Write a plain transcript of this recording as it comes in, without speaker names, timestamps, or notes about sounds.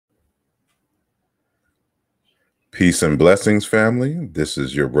Peace and blessings, family. This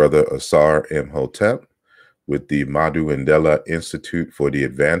is your brother asarimhotep with the Modupe Institute for the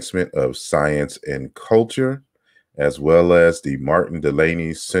Advancement of Science and Culture, as well as the Martin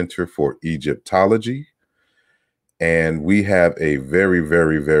Delaney Center for Egyptology. And we have a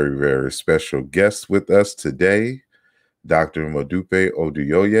very special guest with us today, Dr. Modupe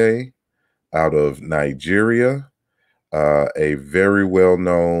Oduyoye out of Nigeria, a very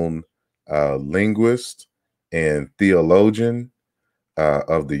well-known linguist and theologian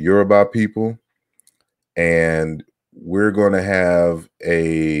of the Yoruba people. And we're going to have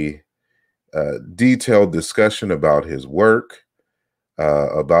a detailed discussion about his work,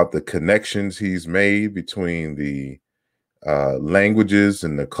 about the connections he's made between the languages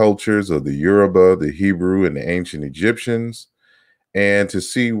and the cultures of the Yoruba, the Hebrew, and the ancient Egyptians, and to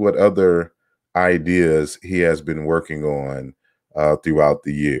see what other ideas he has been working on throughout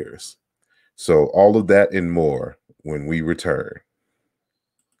the years. So all of that and more when we return.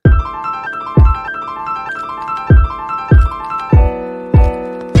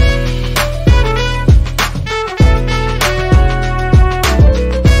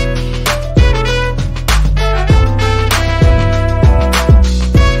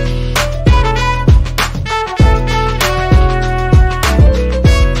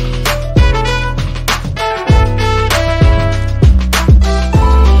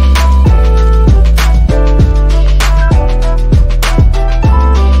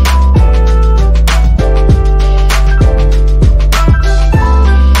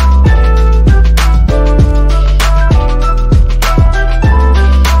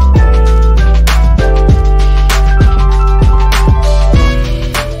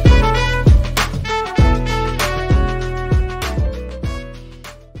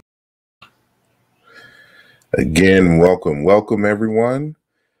 Again, welcome everyone.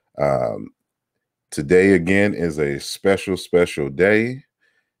 Today again is a special day,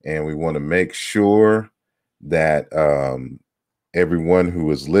 and we want to make sure that everyone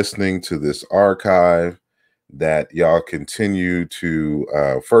who is listening to this archive, that y'all continue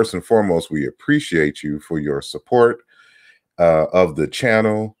to, first and foremost, we appreciate you for your support of the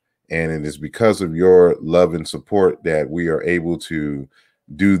channel, and it is because of your love and support that we are able to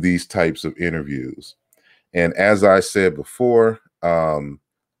do these types of interviews. And as I said before,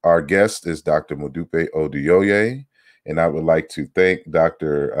 our guest is Dr. Modupe Oduyoye, and I would like to thank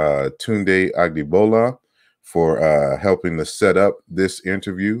Dr. Tunde Agdibola for helping to set up this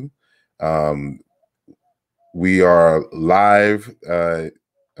interview. We are live.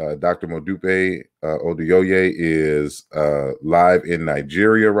 Dr. Modupe Oduyoye is live in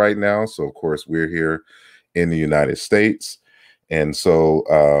Nigeria right now. So, of course, we're here in the United States. And so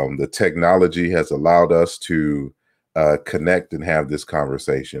the technology has allowed us to connect and have this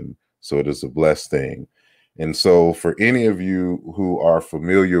conversation. So it is a blessed thing. And so for any of you who are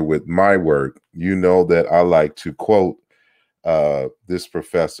familiar with my work, you know that I like to quote this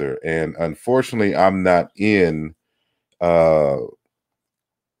professor. And unfortunately, I'm not in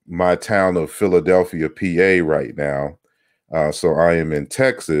my town of Philadelphia, PA right now. So I am in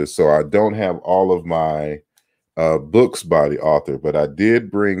Texas. So I don't have all of my books by the author, but I did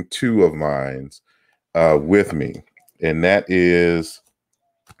bring two of mine with me, and that is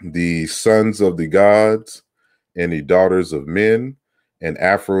The Sons of the Gods and the Daughters of Men, an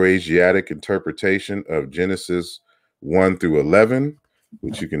Afro-Asiatic interpretation of Genesis 1 through 11,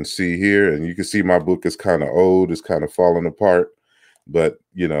 which you can see here. And you can see my book is kind of old, it's kind of falling apart, but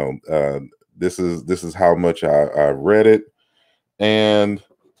you know, this is how much I read it. And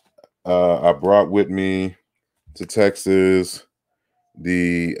I brought with me to Texas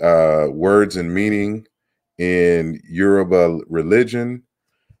the Words and Meaning in Yoruba Religion,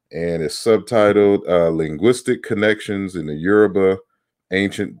 and it's subtitled Linguistic Connections in the Yoruba,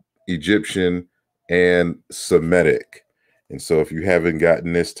 Ancient Egyptian, and Semitic. And so if you haven't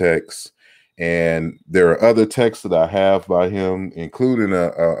gotten this text, and there are other texts that I have by him, including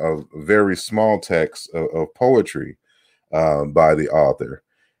a very small text of poetry by the author.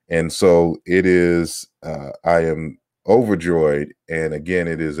 And so it is, I am overjoyed. And again,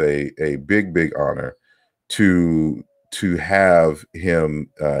 it is a big honor to have him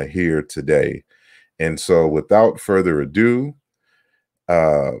here today. And so without further ado,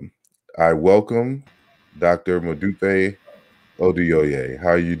 I welcome Dr. Modupe Oduyoye. How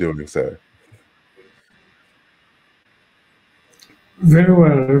are you doing, sir? Very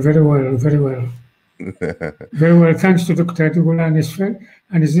well. Very well. Thanks to Dr. Agdibola and his friend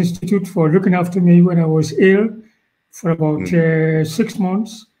and his institute for looking after me when I was ill for about 6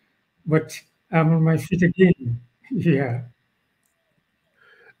 months. But I'm on my feet again. Yeah.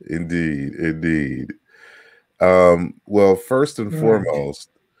 Indeed. Well, first and Right.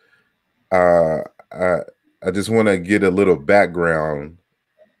 foremost, I just want to get a little background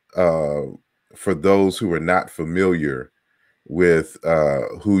for those who are not familiar with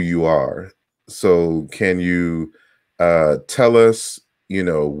who you are. So, can you tell us,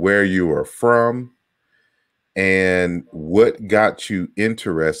 where you are from and what got you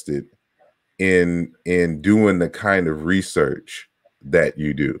interested in doing the kind of research that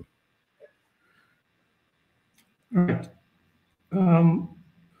you do? Right.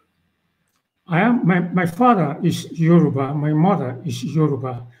 My father is Yoruba, my mother is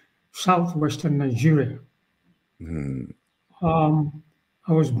Yoruba, southwestern Nigeria. Hmm.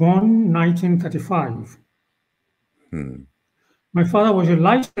 I was born 1935. Hmm. My father was a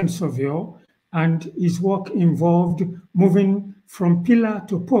licensed surveyor, and his work involved moving from pillar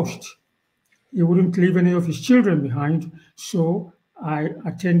to post. He wouldn't leave any of his children behind, so I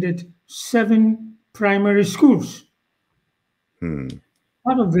attended 7 primary schools. Hmm.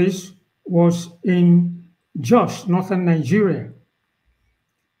 Part of this was in Jos, northern Nigeria,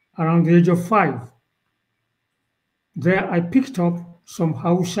 around the age of 5. There I picked up some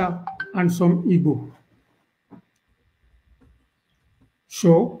Hausa and some Igbo.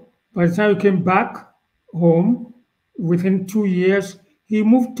 So by the time he came back home, within 2 years, he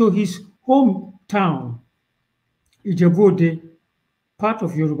moved to his hometown, Ijebu, part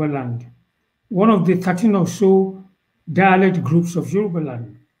of Yoruba land, one of the 13 or so dialect groups of Yoruba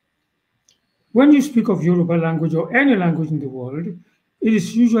land. When you speak of Yoruba language or any language in the world, it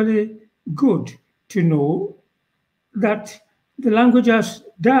is usually good to know that the language has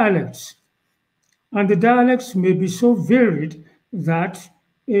dialects, and the dialects may be so varied that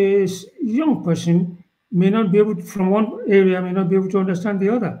a young person may not be able to, from one area, may not be able to understand the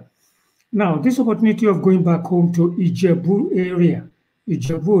other. Now, this opportunity of going back home to Ijebu area,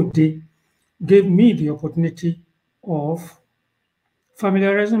 Ijebu Ode, gave me the opportunity of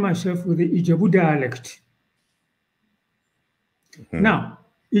familiarizing myself with the Ijebu dialect. Hmm. Now,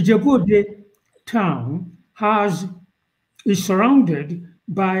 Ijebu Ode town is surrounded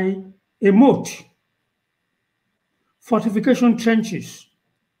by a moat, fortification trenches,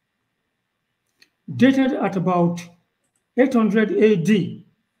 dated at about 800 AD,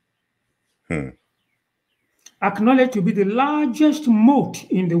 Hmm. acknowledged to be the largest moat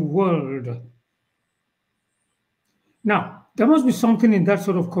in the world. Now, there must be something in that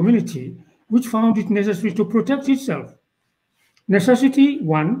sort of community which found it necessary to protect itself. Necessity,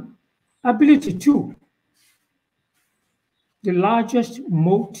 one; ability, two. The largest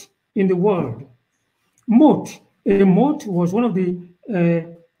moat in the world. A moat was one of the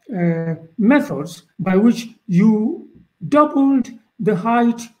methods by which you doubled the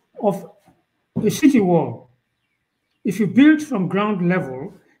height of a city wall. If you build from ground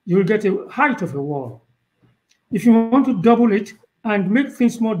level, you'll get a height of a wall. If you want to double it and make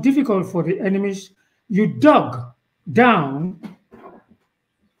things more difficult for the enemies, you dug down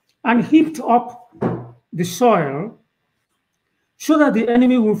and heaped up the soil so that the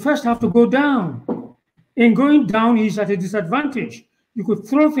enemy will first have to go down. In going down, he's at a disadvantage. You could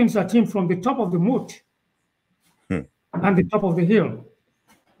throw things at him from the top of the moat and the top of the hill.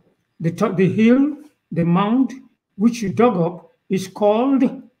 The hill, the mound which you dug up, is called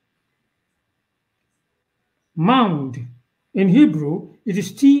mound. In Hebrew, it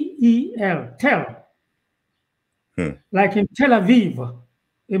is T-E-L, tel. Hmm. Like in Tel Aviv,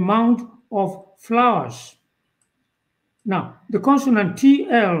 a mound of flowers. Now, the consonant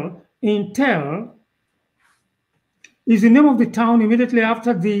TL in tel is the name of the town immediately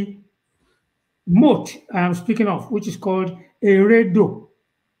after the moat I am speaking of, which is called Eredo.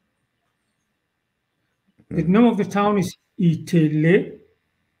 The name of the town is Itele.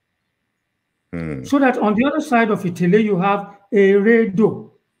 Hmm. So that on the other side of Itele, you have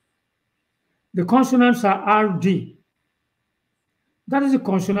Eredo. The consonants are RD. That is a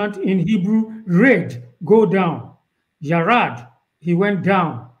consonant in Hebrew, red, go down. Yarad, he went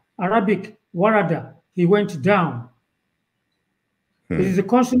down. Arabic, warada, he went down. It is a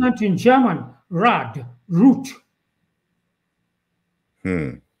consonant in German, rad, root.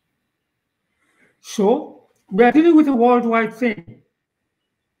 Hmm. So we are dealing with a worldwide thing.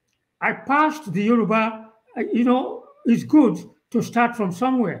 I passed the Yoruba, it's good to start from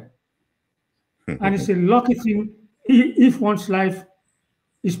somewhere. And it's a lucky thing if one's life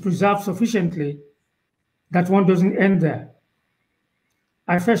is preserved sufficiently that one doesn't end there.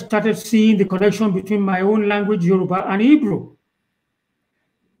 I first started seeing the connection between my own language, Yoruba, and Hebrew.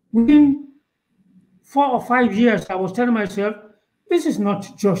 Within 4 or 5 years, I was telling myself, this is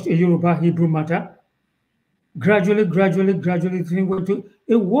not just a Yoruba Hebrew matter. Gradually, the thing went to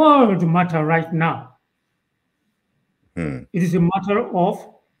a world matter right now. Hmm. It is a matter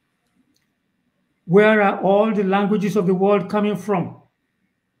of where are all the languages of the world coming from?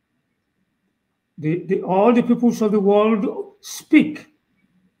 All the peoples of the world speak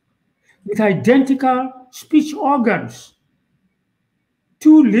with identical speech organs.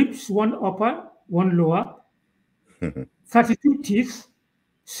 Two lips, one upper, one lower, 32 teeth,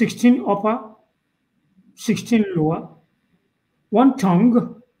 16 upper, 16 lower, one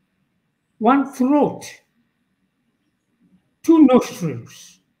tongue, one throat, two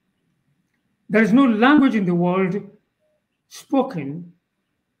nostrils. There is no language in the world spoken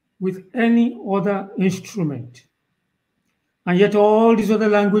with any other instrument. And yet all these other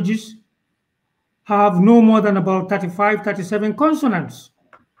languages have no more than about 35, 37 consonants.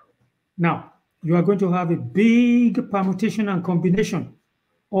 Now, you are going to have a big permutation and combination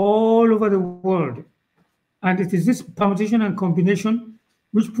all over the world. And it is this permutation and combination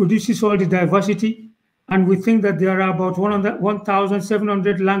which produces all the diversity. And we think that there are about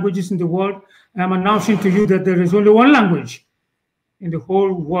 1,700 languages in the world. I'm announcing to you that there is only one language in the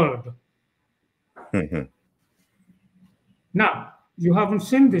whole world. Now, you haven't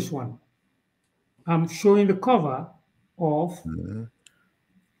seen this one. I'm showing the cover of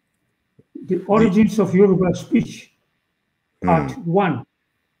The Origins of Yoruba Speech, Part 1.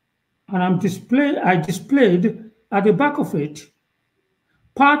 And I displayed at the back of it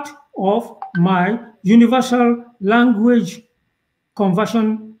part of my universal language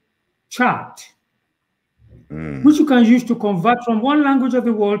conversion chart, which you can use to convert from one language of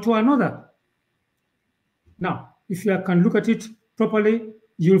the world to another. Now, if you can look at it properly,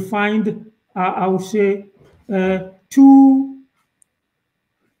 you'll find, I would say, two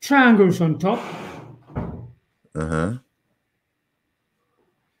triangles on top.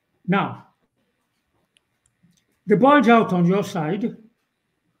 Now, they bulge out on your side,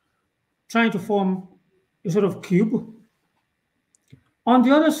 trying to form a sort of cube. On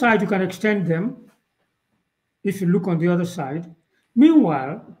the other side, you can extend them if you look on the other side.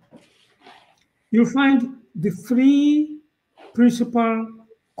 Meanwhile, you'll find the three principal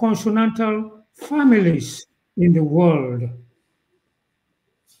consonantal families in the world.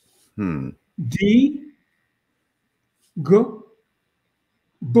 D, G,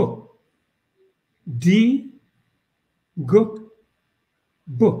 B. D, G,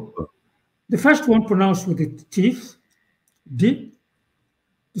 B. The first one pronounced with the teeth, D.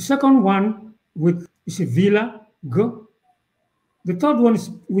 The second one is a vela, G. The third one is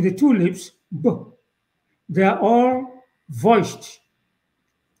with the two lips, B. They are all voiced.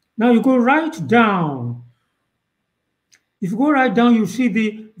 Now you go right down. If you go right down, you see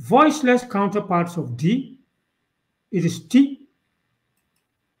the voiceless counterparts of D. It is T.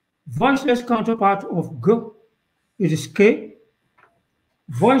 Voiceless counterpart of G. It is K.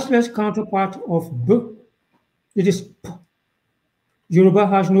 Voiceless counterpart of B. It is P. Yoruba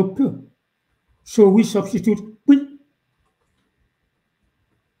has no P. So we substitute P.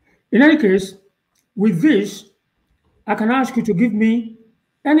 In any case, with this, I can ask you to give me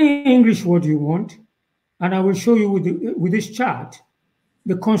any English word you want, and I will show you with this chart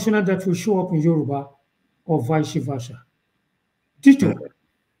the consonant that will show up in Yoruba or vice versa. Ditto.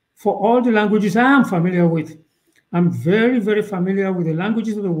 For all the languages I am familiar with, I'm very, very familiar with the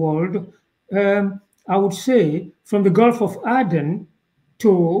languages of the world. I would say from the Gulf of Aden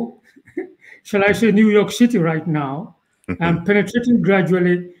to, shall I say, New York City right now, I'm penetrating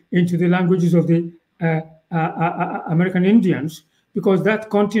gradually into the languages of the American Indians, because that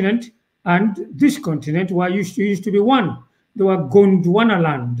continent and this continent used to be one. They were Gondwana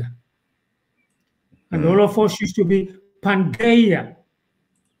land. And all of us used to be Pangaea.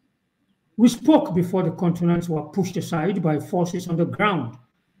 We spoke before the continents were pushed aside by forces on the ground.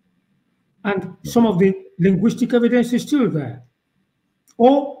 And some of the linguistic evidence is still there.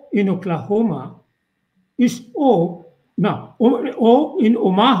 O in Oklahoma is O. Now, O in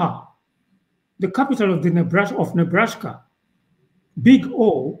Omaha, the capital of Nebraska. Big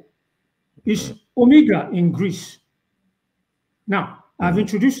O is Omega in Greece. Now, I've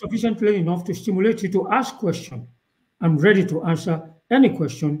introduced sufficiently enough to stimulate you to ask questions. I'm ready to answer any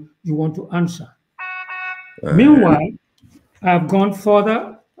question you want to answer. Meanwhile, I've gone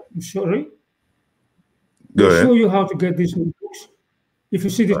further. I'm sorry. Go ahead. I'll show you how to get these books. If you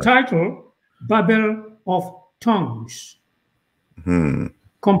see the title, Babel of Tongues,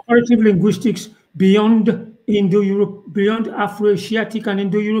 Comparative Linguistics Beyond Indo-Europe, beyond Afro-Asiatic and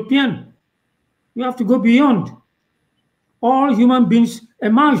Indo-European. You have to go beyond. All human beings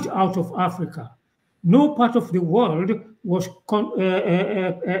emerged out of Africa. No part of the world was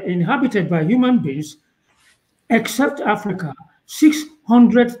inhabited by human beings except Africa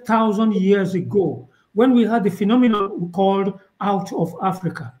 600,000 years ago, when we had the phenomenon called out of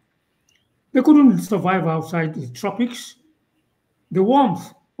Africa. They couldn't survive outside the tropics. The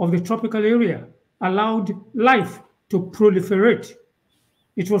warmth of the tropical area allowed life to proliferate.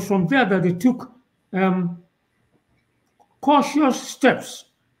 It was from there that they took cautious steps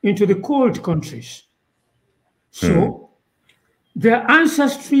into the cold countries. Hmm. So their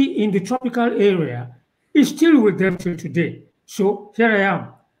ancestry in the tropical area is still with them till today. So here I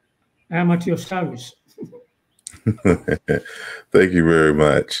am. I am at your service. Thank you very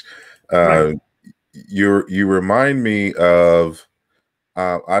much. Right. You remind me of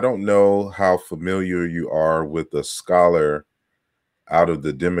I don't know how familiar you are with a scholar out of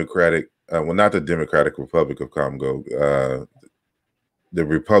the Democratic, well, not the Democratic Republic of Congo, the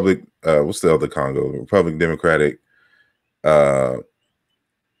Republic, what's the other Congo? Republic Democratic.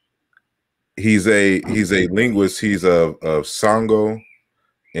 He's a linguist. He's of Sango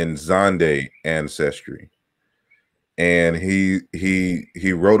and Zande ancestry, and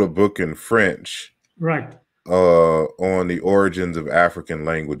he wrote a book in French, Right. on the origins of African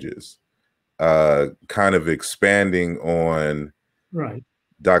languages, kind of expanding on Right.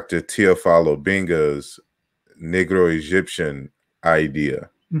 Dr. Teofilo Benga's Negro Egyptian idea.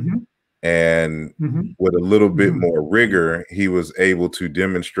 Mm-hmm. And Mm-hmm. with a little bit Mm-hmm. more rigor, he was able to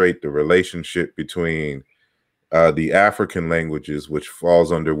demonstrate the relationship between the African languages, which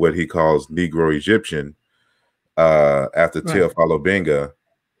falls under what he calls Negro Egyptian, after Right. Teofilo Benga,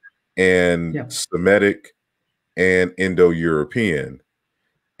 and Yeah. Semitic and Indo-European.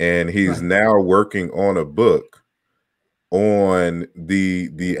 And he's Right. now working on a book on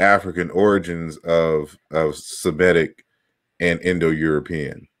the African origins of Semitic and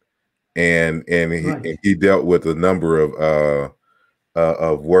Indo-European. And Right. he dealt with a number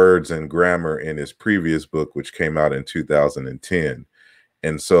of words and grammar in his previous book, which came out in 2010.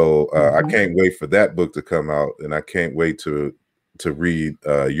 And so I Mm-hmm. can't wait for that book to come out, and I can't wait to read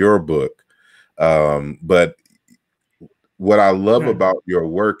your book. But what I love Right. about your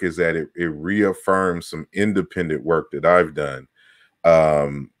work is that it reaffirms some independent work that I've done,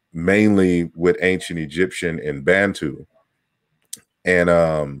 mainly with ancient Egyptian and Bantu.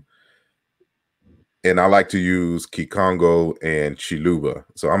 And I like to use Kikongo and Chiluba.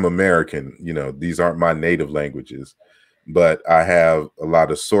 So I'm American, these aren't my native languages, but I have a lot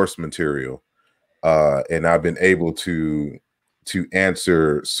of source material, and I've been able to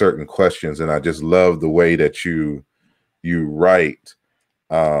answer certain questions. And I just love the way that you write,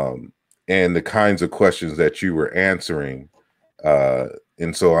 and the kinds of questions that you were answering.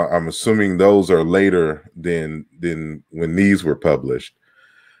 And so I'm assuming those are later than when these were published.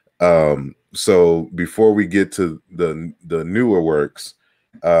 So before we get to the newer works,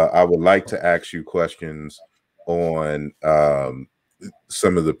 I would like to ask you questions on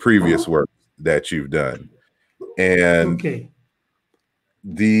some of the previous work that you've done. And Okay.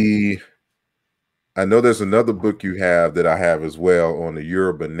 I know there's another book you have that I have as well on the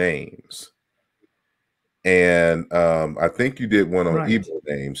Yoruba names. And I think you did one on Right. Igbo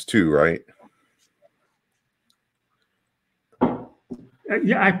names too, right?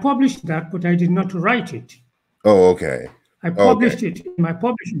 Yeah, I published that, but I did not write it. Oh, okay. I Okay. published it in my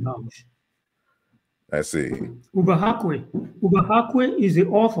publishing house. I see. Ubahakwe. Ubahakwe is the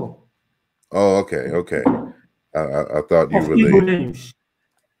author Oh, okay. Okay. I thought you of were Igbo the, names.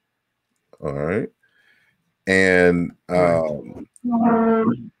 all right. And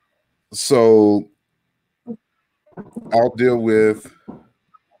Right. so I'll deal with,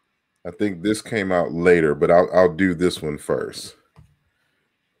 I think this came out later, but I'll do this one first.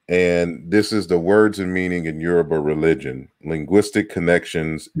 And this is the words and meaning in Yoruba religion, linguistic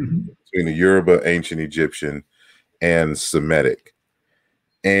connections Mm-hmm. between the Yoruba, ancient Egyptian, and Semitic.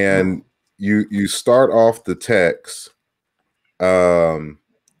 And you start off the text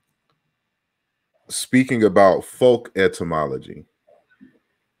speaking about folk etymology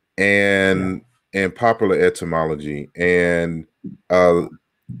and popular etymology, and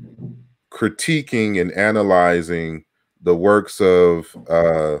critiquing and analyzing the works of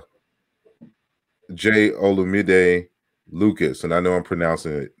J. Olumide Lucas, and I know I'm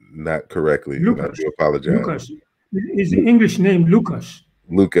pronouncing it not correctly, and I Lucas. do apologize. Lucas is the English name Lucas.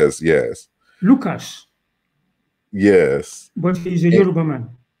 Lucas, yes. Lucas. Yes. But he's a Yoruba man.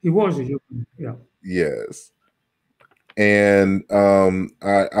 He was a Yoruba man. Yeah. Yes. And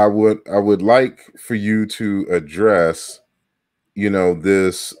I would like for you to address,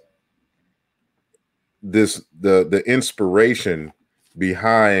 this the inspiration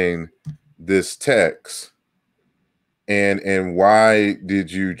behind this text, and why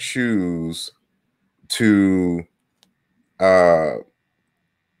did you choose to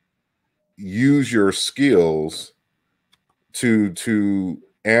use your skills to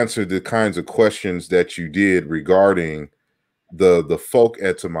answer the kinds of questions that you did regarding the folk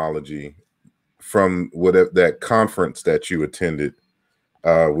etymology from whatever that conference that you attended,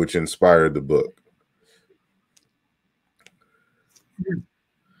 which inspired the book.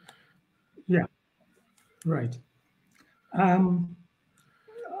 Yeah, right. I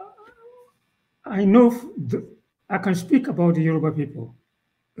know I can speak about the Yoruba people,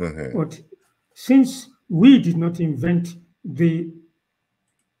 but since we did not invent the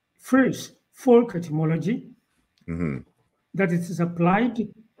phrase folk etymology, that it is applied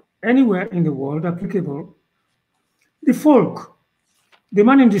anywhere in the world, applicable, the folk, the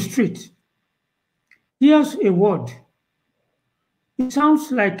man in the street, hears a word. It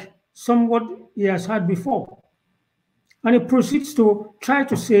sounds like somewhat he has heard before. And he proceeds to try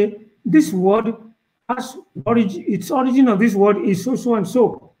to say, this word has its origin of this word is so, so, and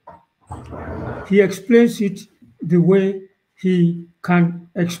so. He explains it the way he can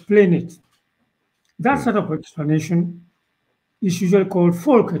explain it. That sort of explanation is usually called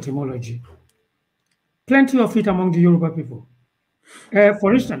folk etymology. Plenty of it among the Yoruba people.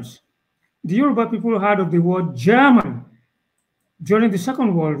 For instance, the Yoruba people heard of the word German during the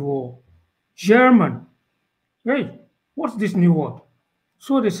Second World War. German. Hey, what's this new word?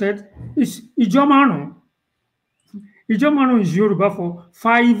 So they said, it's Ijomano. Ijomano is Yoruba for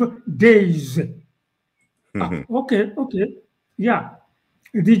 5 days. Okay. Yeah.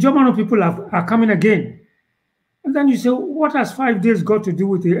 The Ijomano people are coming again. And then you say, what has 5 days got to do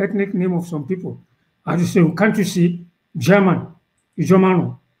with the ethnic name of some people? And you say, can't you see German,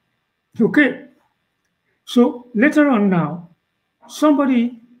 Ijomano? Okay. So later on now,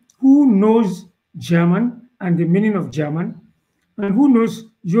 somebody who knows German and the meaning of German and who knows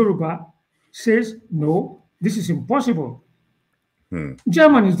Yoruba says, no, this is impossible.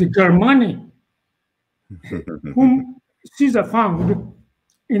 German is the Germani, whom Caesar found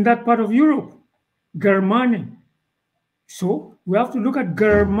in that part of Europe, Germani. So we have to look at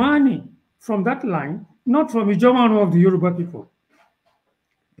Germani from that line, not from Ijomano of the Yoruba people.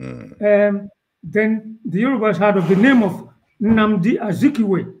 Then the Yorubas heard of the name of Nnamdi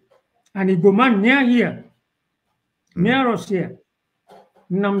Azikiwe, an Igbo man near here, near us here.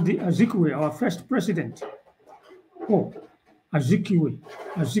 Nnamdi Azikiwe, our first president. Oh, Azikiwe,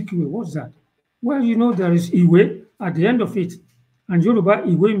 what's that? Well, you know, there is Iwe at the end of it, and Yoruba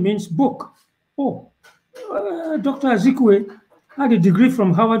Iwe means book. Oh, Dr. Azikiwe had a degree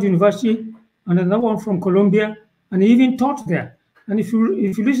from Howard University and another one from Columbia, and he even taught there. And if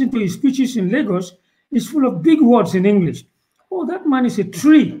you listen to his speeches in Lagos, it's full of big words in English. Oh, that man is a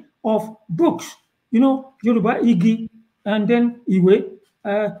tree of books. You know, Yoruba Igi, and then Iwe,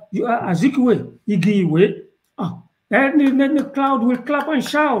 Azikiwe, Igi Iwe. Oh, and then the crowd will clap and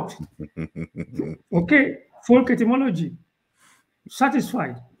shout. Okay, folk etymology.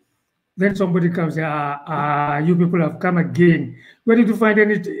 Satisfied. Then somebody comes, you people have come again. Where did you find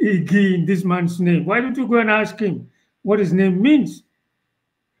any Igi in this man's name? Why don't you go and ask him what his name means?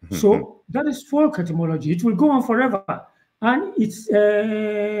 So that is folk etymology. It will go on forever. And it's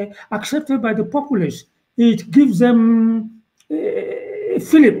accepted by the populace. It gives them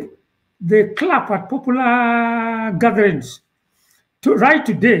Philip. They clap at popular gatherings. Right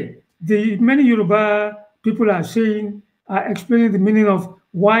today, many Yoruba people are explaining the meaning of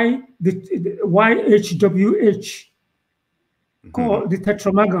why the YHWH, called the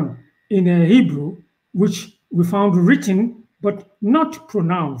Tetramagon in Hebrew, which we found written but not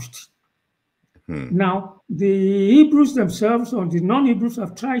pronounced. Now, the Hebrews themselves or the non-Hebrews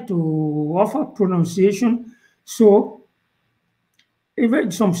have tried to offer pronunciation. So,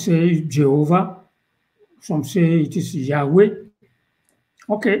 even some say Jehovah, some say it is Yahweh.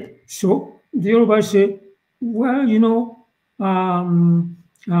 Okay, so the Yoruba say, well, you know,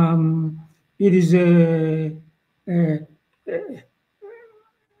 it is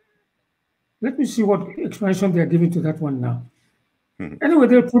let me see what explanation they are giving to that one now. Anyway,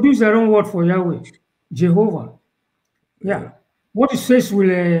 they'll produce their own word for Yahweh, Jehovah. Yeah. What he says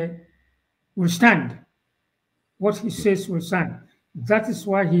will stand. What he says will stand. That is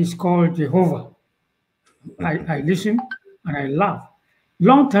why he is called Jehovah. I listen and I laugh.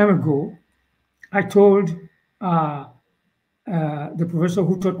 Long time ago, I told the professor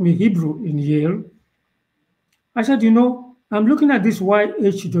who taught me Hebrew in Yale, I said, you know, I'm looking at this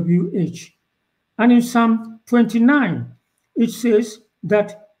YHWH, and in Psalm 29, it says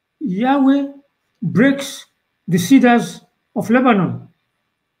that Yahweh breaks the cedars of Lebanon.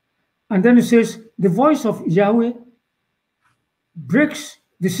 And then it says, the voice of Yahweh breaks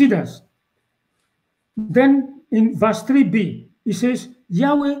the cedars. Then in verse 3b, it says,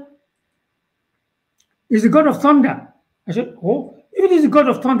 Yahweh is the God of thunder. I said, oh, if it is the God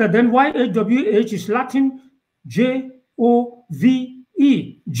of thunder, then YHWH is Latin Jove,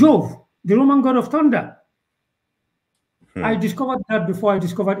 Jove, the Roman God of thunder. I discovered that before I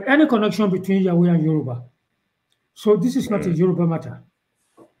discovered any connection between Yahweh and Yoruba. So this is not a Yoruba matter.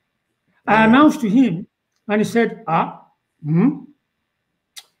 I announced to him, and he said, oh,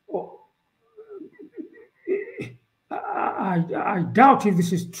 I doubt if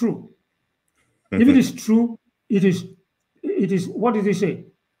this is true. If it is true, it is, what did he say?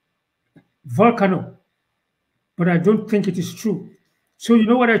 Volcano. But I don't think it is true. So you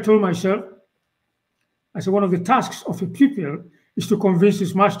know what I told myself? I said, one of the tasks of a pupil is to convince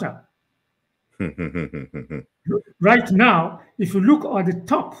his master. Right now, if you look at the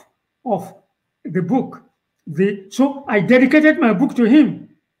top of the book, so I dedicated my book to him.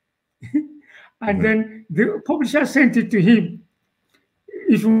 And then the publisher sent it to him.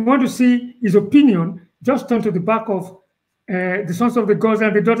 If you want to see his opinion, just turn to the back of The Sons of the Gods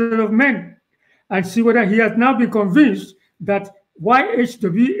and the Daughters of Men and see whether he has now been convinced that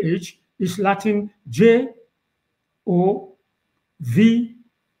YHWH is Latin Jove.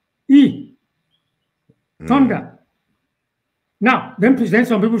 Thunder. Now, then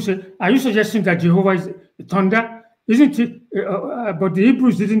some people say, are you suggesting that Jehovah is thunder? Isn't it? But the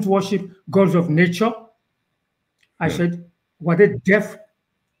Hebrews didn't worship gods of nature. I said, were they deaf?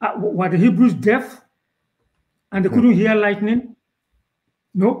 Were the Hebrews deaf? And they couldn't hear lightning?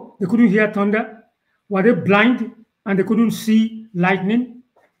 No, they couldn't hear thunder. Were they blind and they couldn't see lightning?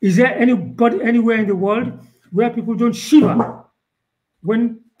 Is there anybody anywhere in the world where people don't shiver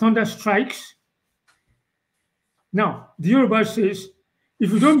when thunder strikes? Now, the Yoruba says,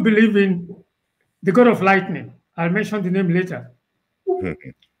 if you don't believe in the God of lightning, I'll mention the name later.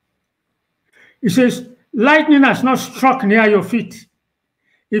 It says, lightning has not struck near your feet.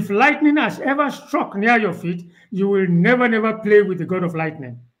 If lightning has ever struck near your feet, you will never play with the God of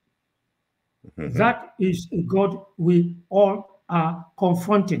lightning. That is a God we all are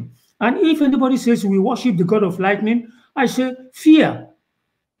confronting. And if anybody says we worship the God of lightning, I say, fear.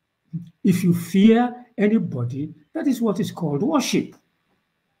 If you fear anybody, that is what is called worship.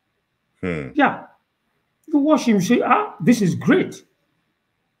 Yeah. You worship, you say, this is great.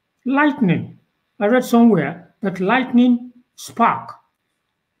 Lightning. I read somewhere that lightning spark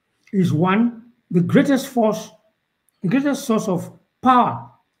is the greatest force, the greatest source of power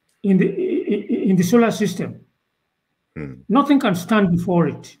in the solar system. Nothing can stand before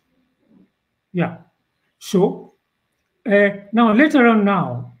it. Yeah. So now later on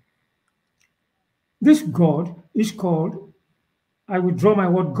now, this God is called, I withdraw my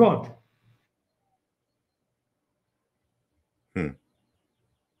word, God.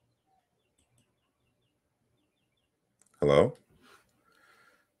 Hello?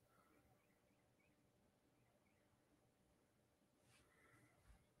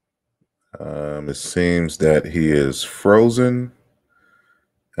 It seems that he is frozen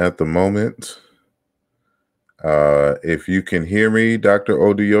at the moment. If you can hear me, Dr.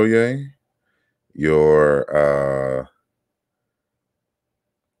 Oduyoye, your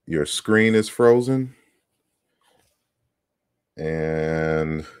screen is frozen.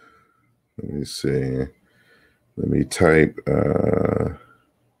 And let me see. Let me type the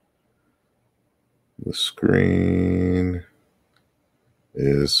screen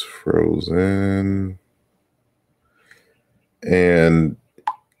is frozen. And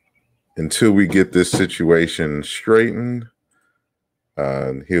until we get this situation straightened,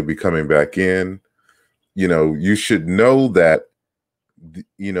 he'll be coming back in. You know, you should know that,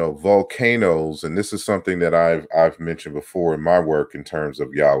 you know, volcanoes, and this is something that I've mentioned before in my work in terms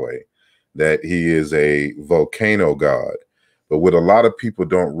of Yahweh, that he is a volcano god. But what a lot of people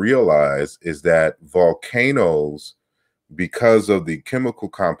don't realize is that volcanoes, because of the chemical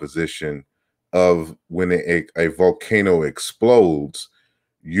composition of when a volcano explodes,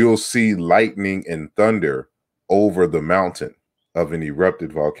 you'll see lightning and thunder over the mountain of an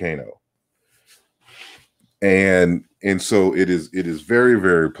erupted volcano. And so it is very,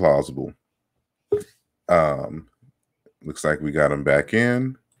 very plausible. Looks like we got him back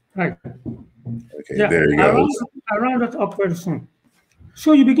in. Right. Okay, yeah, there you go. I round that up very soon.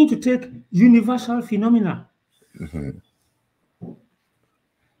 So you begin to take universal phenomena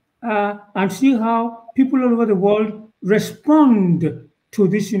and see how people all over the world respond to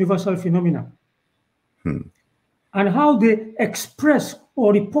this universal phenomena and how they express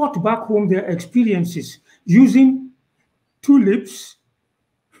or report back home their experiences using 2 lips,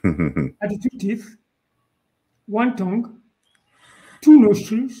 32 teeth, 1 tongue, 2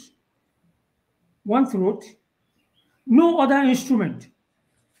 nostrils, 1 throat, no other instrument.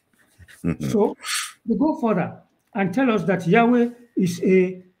 So They go further and tell us that Yahweh is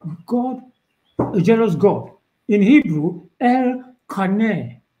a God, a jealous God. In Hebrew, El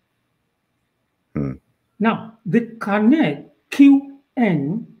Kaneh. Now, the Kaneh,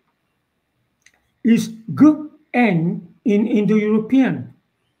 QN, is GN in Indo-European.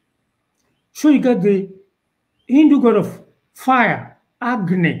 So you get the Hindu god of fire,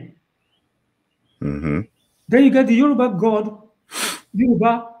 Agni. Then you get the Yoruba god,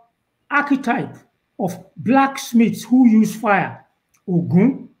 Yoruba archetype of blacksmiths who use fire,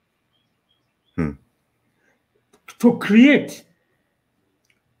 Ogun, to create.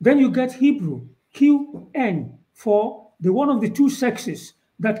 Then you get Hebrew, QN, for the one of the two sexes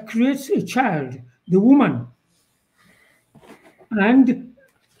that creates a child, the woman. And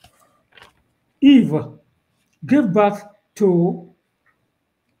Eve gave birth to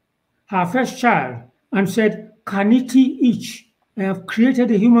her first child and said, Kaniti each. I have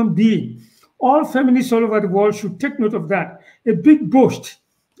created a human being. All feminists all over the world should take note of that. A big boast.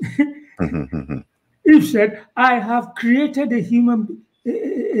 Eve said, I have created a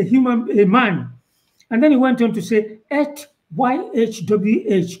man. And then he went on to say, Et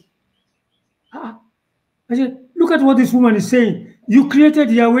YHWH. I said, look at what this woman is saying. You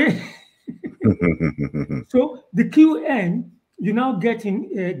created Yahweh. So the QN, you now get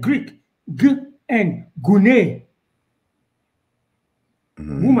in Greek, GN, Gune,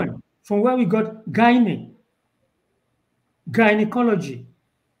 woman, from where we got gyne, gynecology,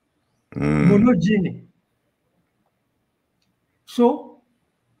 monogyny. So,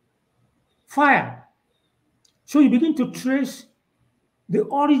 fire. So you begin to trace the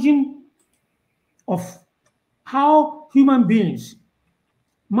origin of how human beings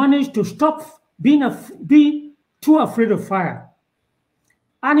manage to stop being too afraid of fire.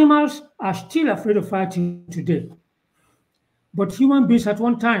 Animals are still afraid of fire today. But human beings at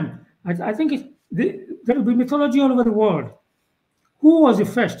one time, I think there will be mythology all over the world. Who was the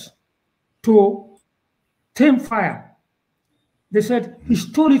first to tame fire? They said he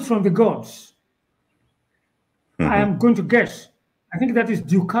stole it from the gods. I am going to guess. I think that is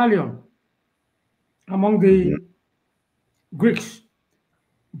Deucalion among the Greeks.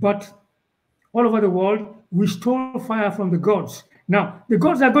 But all over the world, we stole fire from the gods. Now, the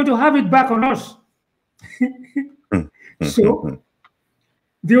gods are going to have it back on us. So,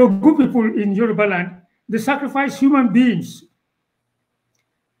 the Ogu people in Yoruba land, they sacrifice human beings.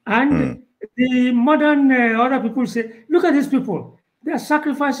 And the modern other people say, look at these people. They are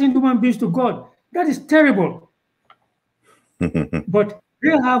sacrificing human beings to God. That is terrible. But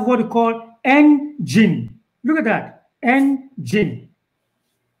they have what we call engine. Look at that. Engine.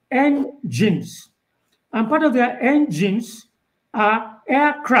 Engines. And part of their engines are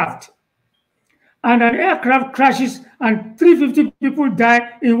aircraft. And an aircraft crashes and 350 people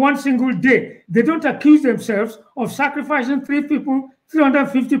die in one single day. They don't accuse themselves of sacrificing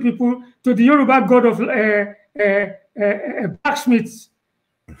 350 people to the Yoruba god of blacksmiths.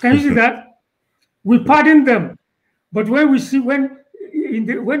 Can you see that? We pardon them. But when we see, when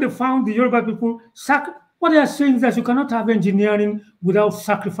they found the Yoruba people, what they are saying is that you cannot have engineering without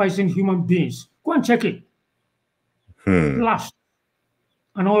sacrificing human beings. Go and check it. Blast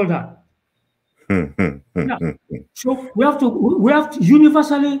and all that. Yeah. So we have to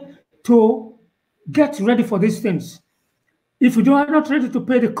universally to get ready for these things. If you are not ready to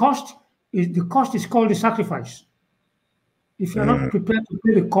pay the cost is called the sacrifice. If you are not prepared to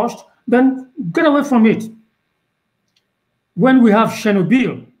pay the cost, then get away from it. When we have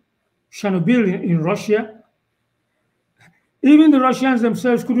Chernobyl in Russia, even the Russians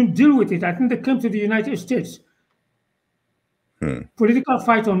themselves couldn't deal with it. I think they came to the United States. Political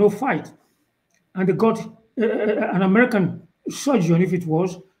fight or no fight. And they got an American surgeon, if it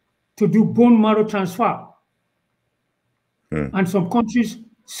was, to do bone marrow transfer. And some countries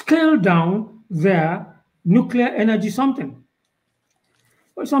scaled down their nuclear energy something.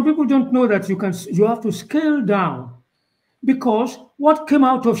 But some people don't know that you have to scale down, because what came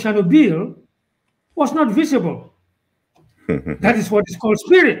out of Chernobyl was not visible. That is what is called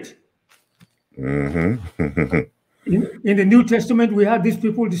spirit. In the New Testament, we had these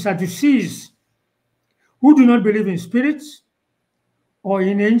people, the Sadducees, who do not believe in spirits or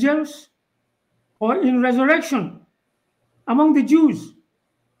in angels or in resurrection among the Jews.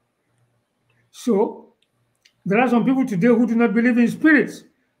 So there are some people today who do not believe in spirits.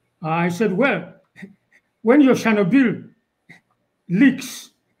 I said, well, when your Chernobyl leaks,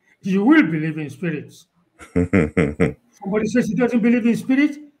 you will believe in spirits. Somebody says he doesn't believe in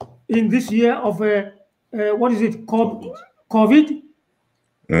spirit in this year of, what is it, COVID?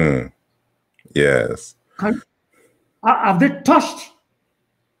 Yes. Have they touched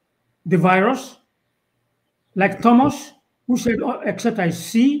the virus? Like Thomas, who said, "Oh, except I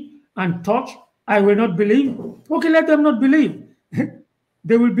see and touch, I will not believe." Okay, let them not believe.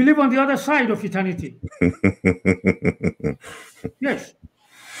 They will believe on the other side of eternity. Yes.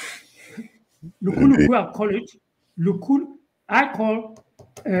 Lukuluku, I call it. I call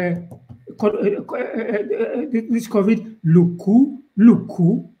this COVID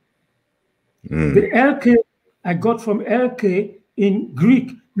Luku. The LK I got from LK in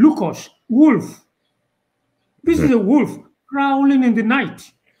Greek, Lukos, wolf. This is a wolf prowling in the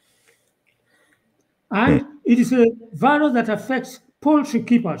night. And it is a virus that affects poultry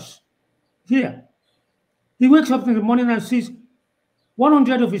keepers here. He wakes up in the morning and sees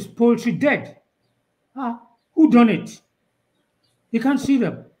 100 of his poultry dead. Who done it? He can't see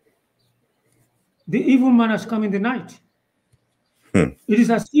them. The evil man has come in the night. It is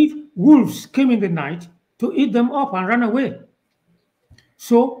as if wolves came in the night to eat them up and run away.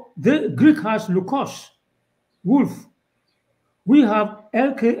 So the Greek has lukos, wolf. We have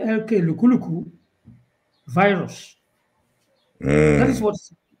LK lukuluku, virus. That is what.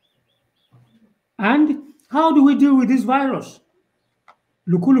 And how do we deal with this virus?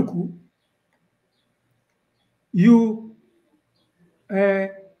 Lukuluku, you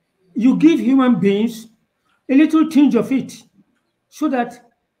give human beings a little tinge of it so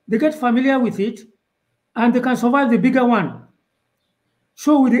that they get familiar with it and they can survive the bigger one.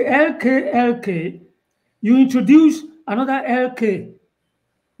 So with the LK, you introduce another LK,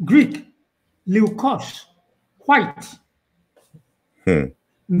 Greek, leukos, white. The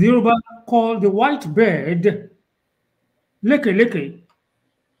Yoruba call the white bird leke.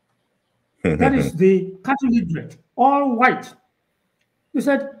 That is the cattle breed, all white. They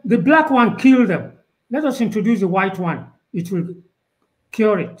said the black one killed them. Let us introduce the white one. It will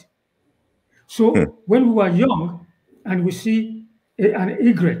cure it. So when we were young and we see an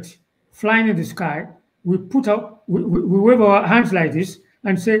egret flying in the sky, we wave our hands like this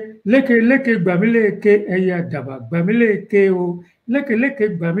and say, leke gbamileke eya daba gbamileke o,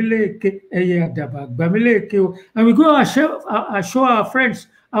 leke gbamileke eya daba gbamileke o. And we go and show our friends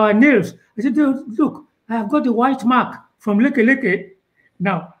our nails. I said, look, I have got the white mark from leke.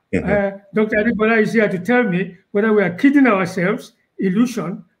 Now, Dr. Adibola is here to tell me whether we are kidding ourselves,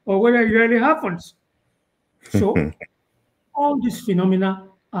 illusion, or whether it really happens. So all these phenomena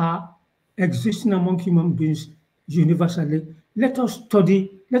are existing among human beings universally. Let us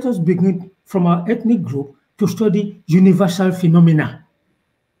begin from our ethnic group to study universal phenomena.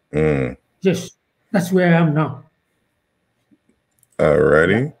 Yes, that's where I am now. All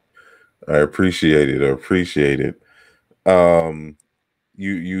righty. Yeah. I appreciate it.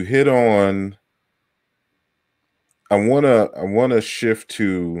 You hit on, I wanna shift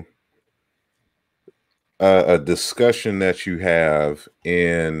to a discussion that you have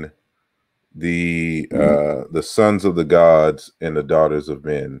in the Sons of the Gods and the Daughters of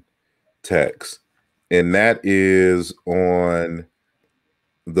Men text, and that is on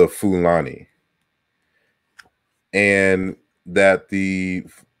the Fulani, and that the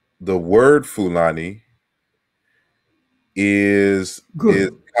word Fulani is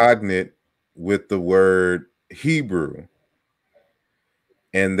cognate with the word Hebrew,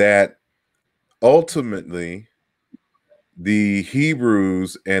 and that ultimately the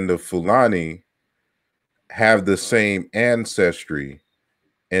Hebrews and the Fulani have the same ancestry,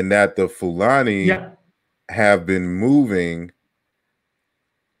 and that the Fulani have been moving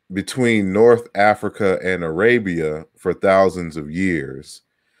between North Africa and Arabia for thousands of years.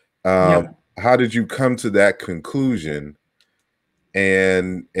 How did you come to that conclusion?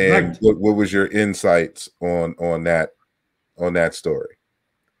 And what was your insights on that story?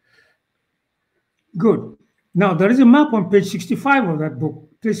 Good. Now there is a map on page 65 of that book.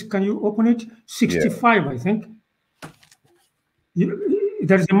 Please, can you open it? 65, I think.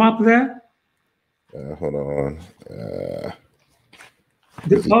 There's a map there. Hold on.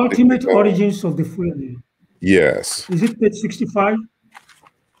 The ultimate origins of the Fulani. Yes. Is it page 65?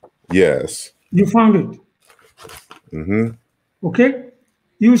 Yes. You found it. Okay.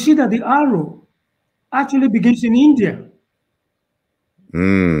 You see that the arrow actually begins in India.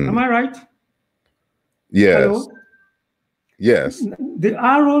 Am I right? Yes. Hello? Yes. The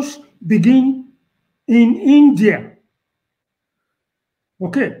arrows begin in India.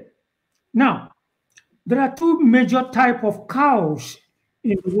 Okay. Now, there are two major types of cows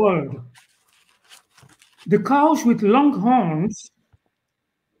in the world. The cows with long horns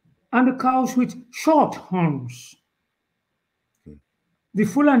and the cows with short horns. The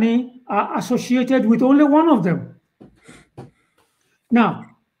Fulani are associated with only one of them. Now,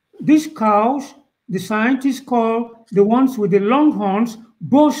 these cows, the scientists call the ones with the long horns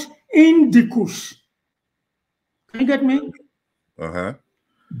Bos indicus. Can you get me? Uh-huh.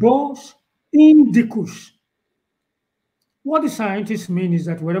 Bos indicus. What the scientists mean is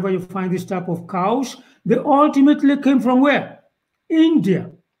that wherever you find this type of cows, they ultimately came from where?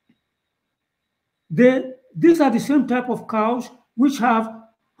 India. These are the same type of cows which have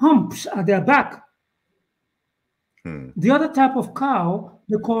humps at their back. The other type of cow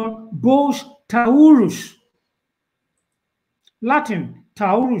they call Bos taurus. Latin,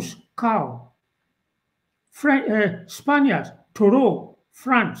 taurus, cow. Spaniard, taureau,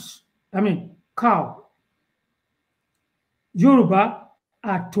 France. Cow. Yoruba,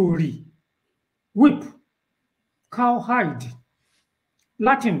 atori. Whip, cowhide.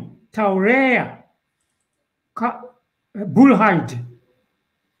 Latin, taurea, bullhide.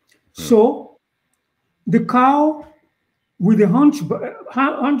 So the cow with the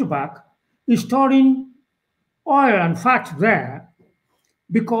hunchback is storing oil and fat there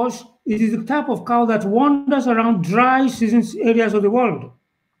because it is the type of cow that wanders around dry season areas of the world.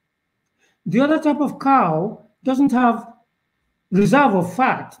 The other type of cow doesn't have reserve of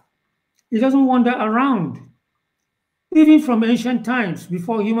fat. It doesn't wander around. Even from ancient times,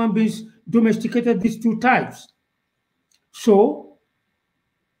 before human beings domesticated these two types. So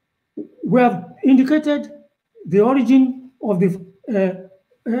we have indicated the origin of the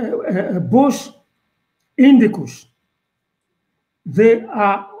Bos indicus. They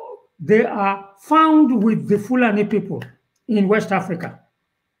are found with the Fulani people in West Africa.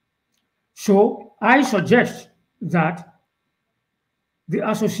 So I suggest that the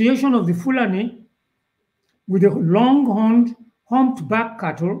association of the Fulani with the long-horned, humped-back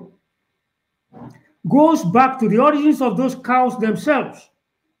cattle goes back to the origins of those cows themselves.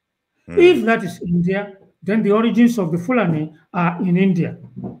 If that is India, then the origins of the Fulani are in India.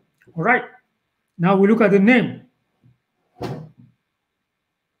 All right. Now we look at the name.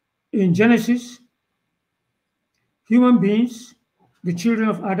 In Genesis, human beings, the children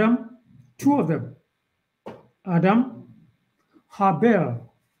of Adam, two of them, Adam, Habel.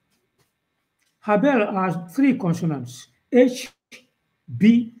 Habel has three consonants, H,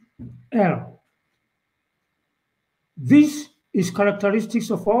 B, L. This is characteristics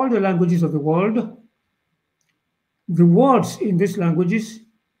of all the languages of the world. The words in these languages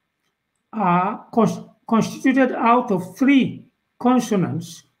are constituted out of three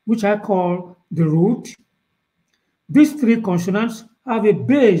consonants, which I call the root. These three consonants have a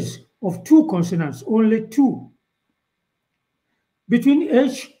base of two consonants, only two. Between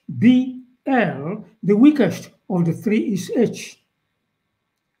H, B, L, the weakest of the three is H.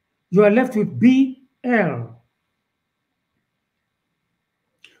 You are left with B, L.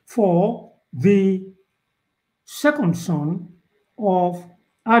 For the second son of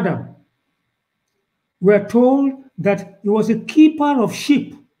Adam, we are told that he was a keeper of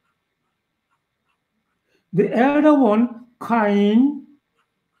sheep. The elder one, Cain,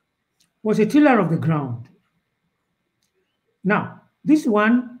 was a tiller of the ground. Now, this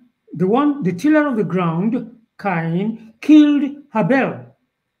one, the tiller of the ground, Cain, killed Habel.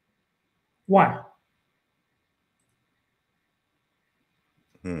 Why?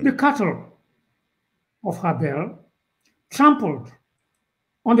 The cattle of Habel trampled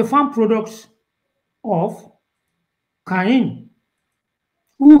on the farm products of Cain,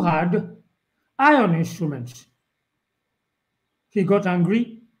 who had iron instruments. He got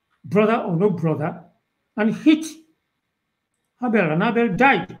angry, brother or no brother, and hit Abel, and Abel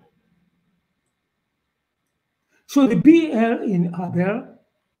died. So the BL in Abel,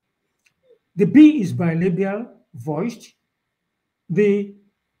 the B is bilabial, voiced. The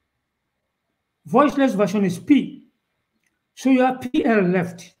voiceless version is P. So you have PL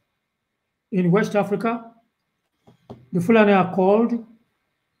left. In West Africa, the Fulani are called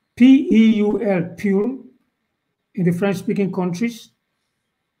PEUL, Pule, in the French-speaking countries.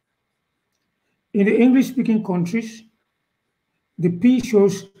 In the English-speaking countries, the P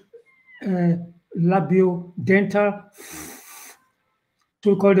shows labiodental,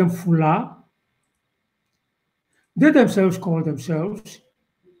 so we call them Fula. They themselves call themselves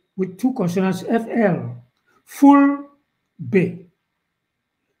with two consonants FL, full bay.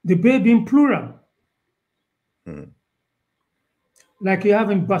 The bay being plural. Like you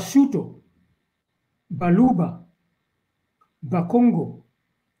have in Basuto, Baluba, Bakongo,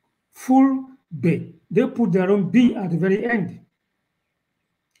 full bay. They put their own B at the very end.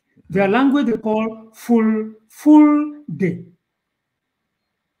 Their language they call full day.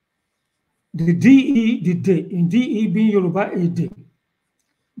 The DE, the day, in DE being Yoruba a day.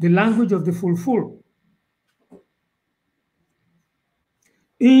 The language of the full.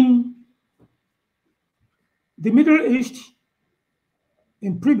 In the Middle East,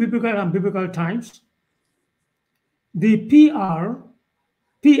 in pre-biblical and biblical times, The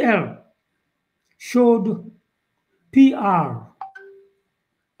PL showed PR,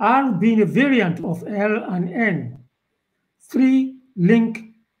 R being a variant of L and N, 3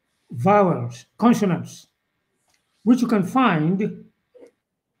 link vowels, consonants, which you can find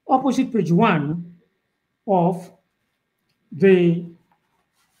opposite page 1 of the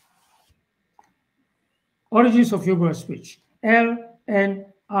Origins of Yoruba Speech, L, N,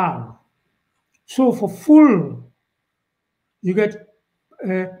 R. So for full, you get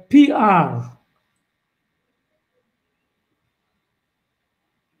PR.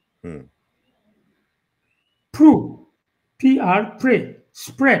 Pro, PR, pray,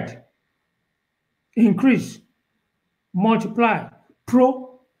 spread, increase, multiply,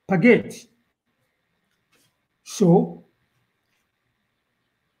 propagate. So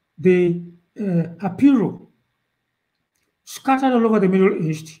the Apiro scattered all over the Middle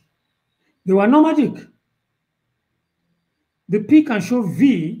East. They were nomadic. The P can show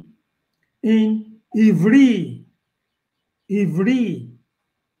V in Ivri. Ivri.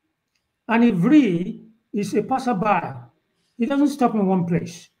 And Ivri is a passerby. It doesn't stop in one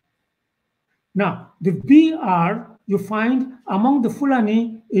place. Now, the BR you find among the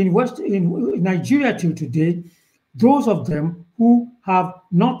Fulani in Nigeria till today, those of them who have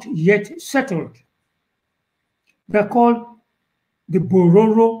not yet settled. They're called the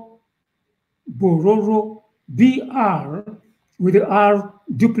Bororo BR with the R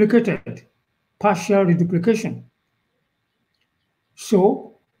duplicated, partial reduplication.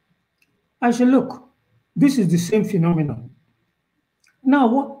 So I said, look, this is the same phenomenon.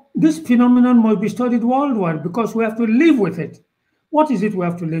 Now, this phenomenon must be studied worldwide because we have to live with it. What is it we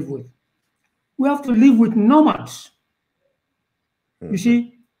have to live with? We have to live with nomads. You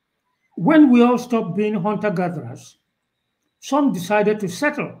see, when we all stopped being hunter-gatherers, some decided to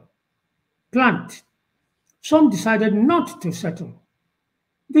settle, plant. Some decided not to settle.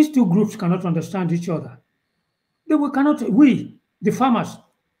 These two groups cannot understand each other. We, the farmers,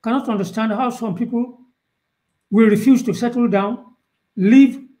 cannot understand how some people will refuse to settle down,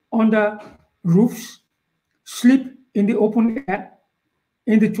 live under roofs, sleep in the open air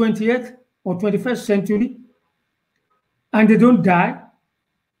in the 20th or 21st century, and they don't die.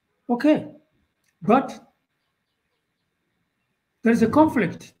 Okay, but there's a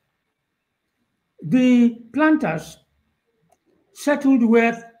conflict. The planters settled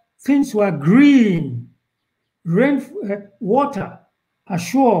where things were green, water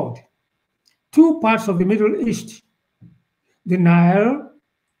assured. Two parts of the Middle East, the Nile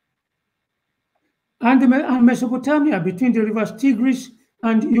and Mesopotamia between the rivers Tigris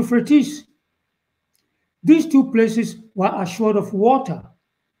and Euphrates. These two places were assured of water,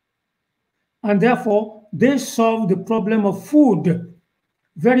 and therefore they solved the problem of food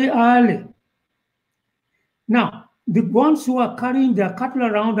very early. Now, the ones who are carrying their cattle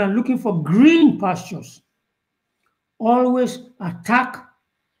around and looking for green pastures always attack.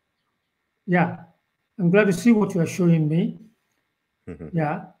 Yeah, I'm glad to see what you are showing me.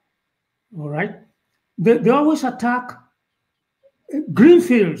 Yeah, all right. They always attack green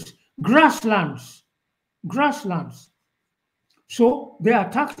fields, grasslands. So they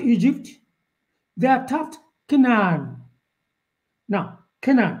attacked Egypt. They attacked Canaan. Now,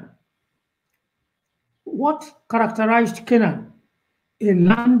 Canaan. What characterized Canaan? A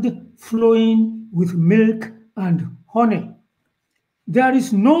land flowing with milk and honey. There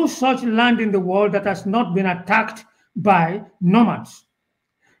is no such land in the world that has not been attacked by nomads.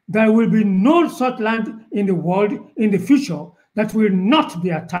 There will be no such land in the world in the future that will not be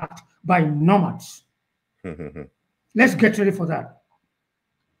attacked by nomads. Let's get ready for that.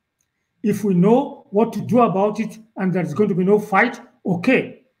 If we know what to do about it and there's going to be no fight,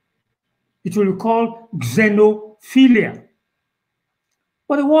 okay. It will be called xenophilia.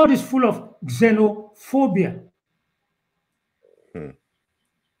 But the world is full of xenophobia.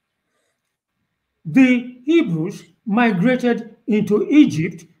 The Hebrews migrated into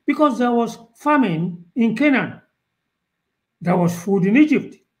Egypt because there was famine in Canaan. There was food in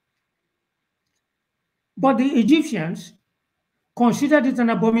Egypt. But the Egyptians considered it an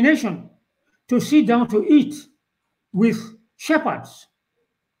abomination to sit down to eat with shepherds.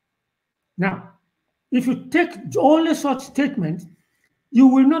 Now, if you take only such statement, you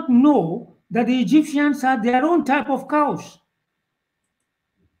will not know that the Egyptians had their own type of cows.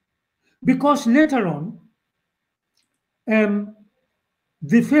 Because later on,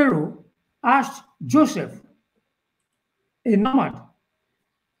 the Pharaoh asked Joseph, a nomad,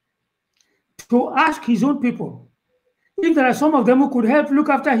 to ask his own people if there are some of them who could help look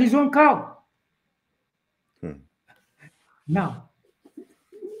after his own cow. Now,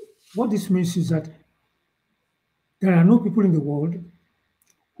 what this means is that there are no people in the world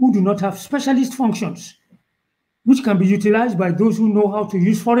who do not have specialist functions which can be utilized by those who know how to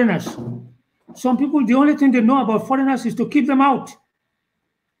use foreigners. Some people, the only thing they know about foreigners is to keep them out.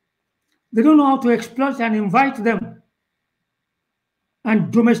 They don't know how to exploit and invite them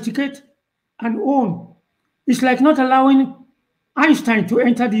and domesticate and own. It's like not allowing Einstein to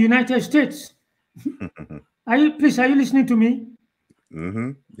enter the United States. Are you listening to me?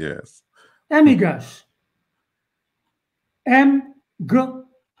 Yes. Emigrants.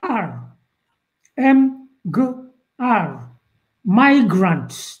 M-G-R. M-G-R.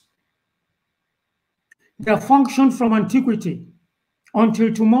 Migrants. Their function from antiquity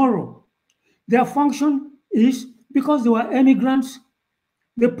until tomorrow. Their function is because they were emigrants,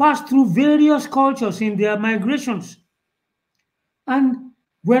 they passed through various cultures in their migrations. And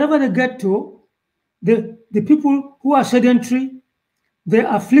wherever they get to, the people who are sedentary,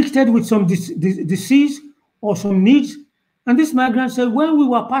 they're afflicted with some disease or some needs. And this migrant said, when we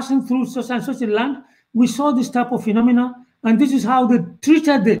were passing through such and such a land, we saw this type of phenomena, and this is how they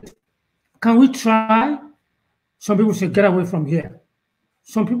treated it. Can we try? Some people say, get away from here.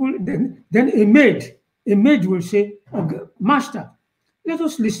 Some people, then a maid will say, okay, Master, let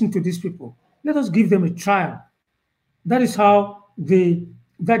us listen to these people. Let us give them a trial. That is how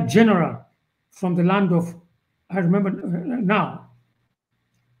that general from the land of, I remember now,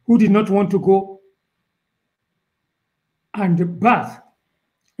 who did not want to go and bath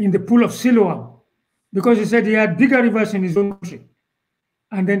in the pool of Siloam because he said he had bigger rivers in his own country.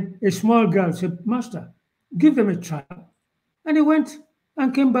 And then a small girl said, Master, give them a trial. And he went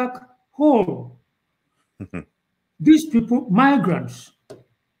and came back whole. These people, migrants,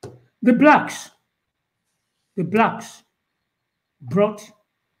 the blacks brought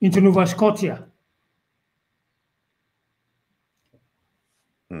into Nova Scotia,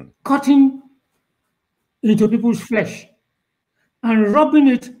 cutting into people's flesh and rubbing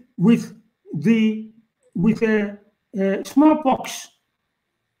it with smallpox.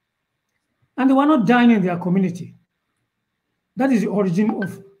 And they were not dying in their community. That is the origin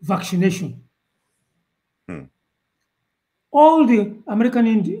of vaccination. All the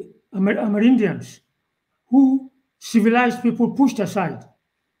Amerindians who civilized people pushed aside,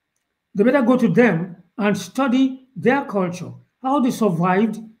 they better go to them and study their culture, how they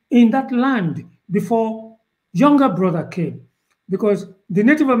survived in that land before younger brother came. Because the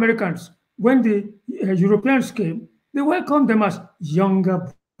Native Americans, when the Europeans came, they welcomed them as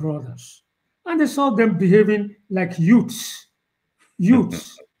younger brothers. And they saw them behaving like youths,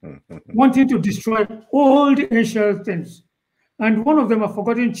 wanting to destroy all the ancient things. And one of them, I've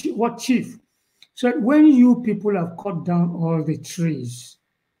forgotten what chief, said, when you people have cut down all the trees,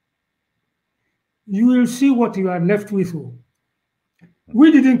 you will see what you are left with.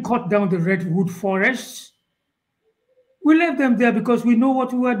 We didn't cut down the redwood forests. We left them there because we know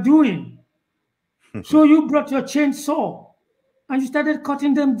what we were doing. So you brought your chainsaw and you started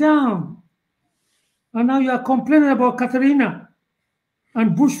cutting them down. And now you are complaining about Katrina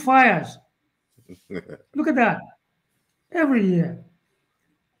and bushfires. Look at that. Every year.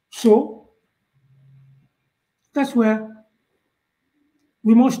 So that's where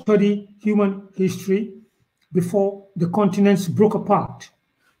we must study human history before the continents broke apart,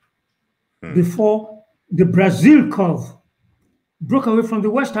 before the Brazil curve broke away from the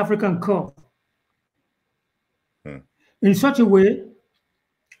West African curve, in such a way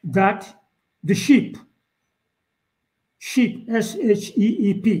that the sheep,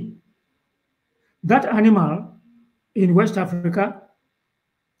 S-H-E-E-P, that animal in West Africa,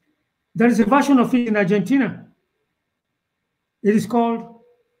 there is a version of it in Argentina. It is called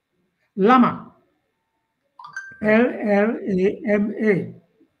llama, L-L-A-M-A.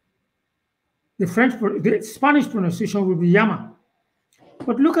 The Spanish pronunciation will be llama.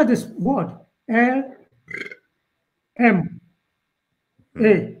 But look at this word, L-M-A,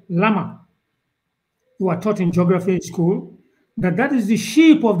 llama. You are taught in geography in school that is the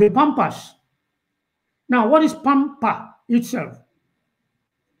sheep of the pampas. Now, what is pampa itself?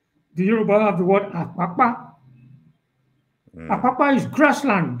 The Yoruba have the word apapa. Apapa is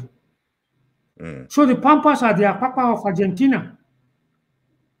grassland. So the pampas are the apapa of Argentina.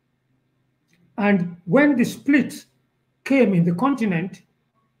 And when the split came in the continent,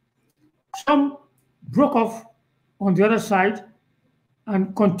 some broke off on the other side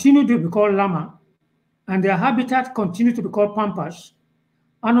and continued to be called llama, and their habitat continued to be called pampas.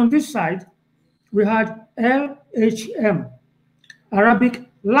 And on this side, we had LHM, Arabic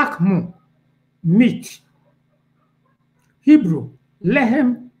lakhmu, meat. Hebrew,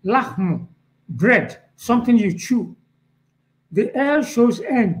 lehem lachmu, bread, something you chew. The L shows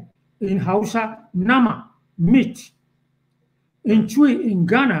N in Hausa, nama, meat. In Chui, in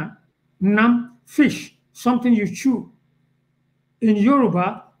Ghana, nam, fish, something you chew. In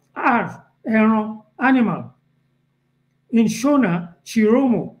Yoruba, ar, ẹran, animal. In Shona,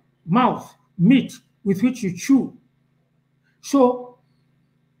 chiromo, mouth, meat with which you chew. So,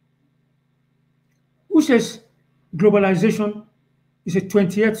 who says globalization is a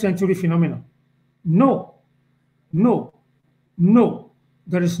 20th century phenomenon? No, no, no.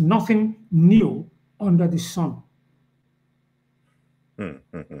 There is nothing new under the sun.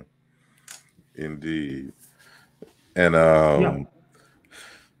 Indeed. And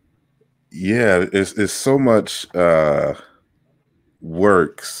yeah, it's so much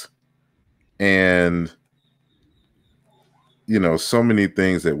works, and so many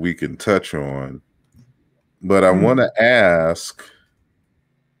things that we can touch on. But I want to ask,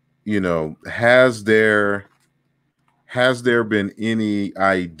 has there been any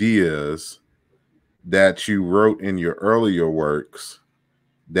ideas that you wrote in your earlier works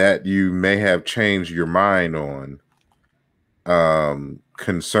that you may have changed your mind on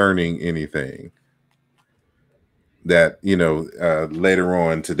concerning anything that later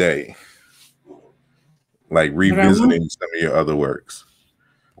on today, like revisiting some of your other works?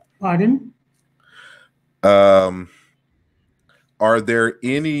 Pardon? Are there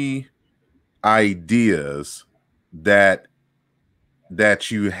any ideas that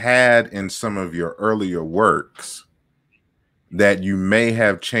you had in some of your earlier works that you may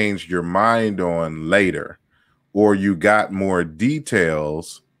have changed your mind on later, or you got more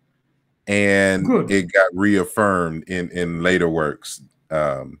details and it got reaffirmed in later works?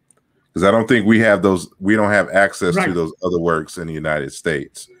 Because I don't think we have those. We don't have access to those other works in the United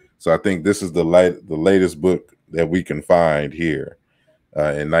States. So I think this is the latest book that we can find here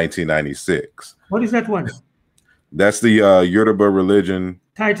in 1996. What is that one? That's the Yoruba religion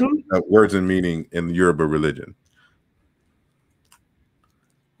title. Words and meaning in the Yoruba religion.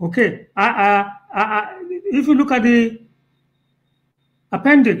 Okay. If you look at the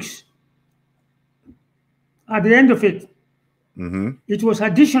appendix at the end of it, it was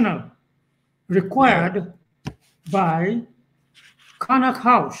additional, required by Karnak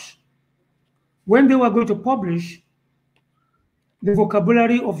House when they were going to publish the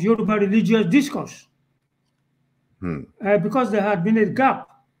vocabulary of Yoruba religious discourse. Because there had been a gap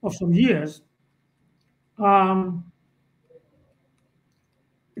of some years, the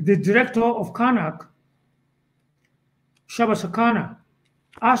director of Karnak, Shabasakana,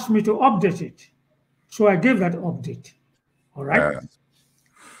 asked me to update it. So I gave that update. All right.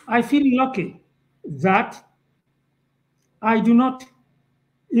 I feel lucky that I do not,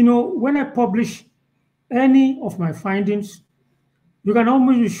 when I publish any of my findings, you can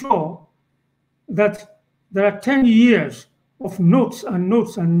almost be sure that there are 10 years of notes and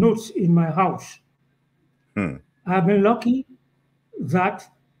notes and notes in my house. I've been lucky that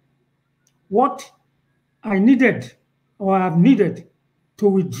what I needed or have needed to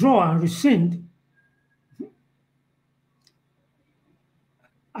withdraw and rescind,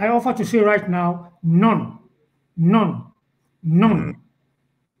 I offer to say right now, none.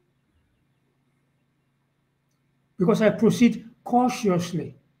 Because I proceed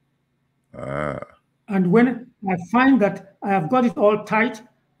cautiously. And when I find that I have got it all tight,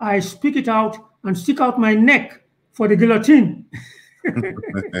 I speak it out and stick out my neck for the guillotine.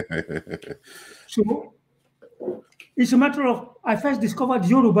 So it's a matter of, I first discovered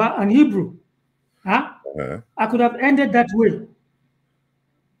Yoruba and Hebrew. I could have ended that way.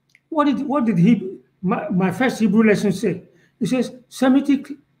 What did my first Hebrew lesson say? It says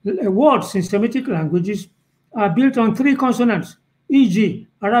Semitic words in Semitic languages are built on 3 consonants, e.g.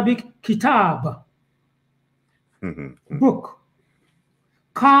 Arabic kitab, book,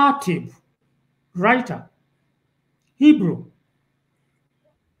 katib, writer, Hebrew,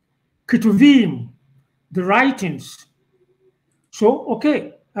 ketuvim, the writings. So,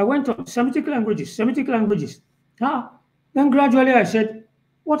 okay, I went on Semitic languages. Then gradually I said,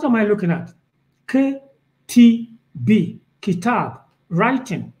 what am I looking at? KTB, kitab,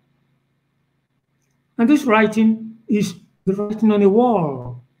 writing. And this writing is the writing on a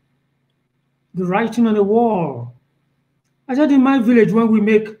wall. The writing on a wall. I said in my village, when we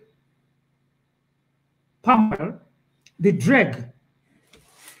make palm oil, the dreg,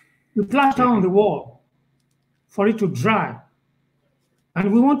 we plaster on the wall for it to dry.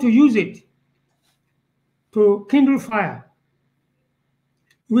 And we want to use it to kindle fire.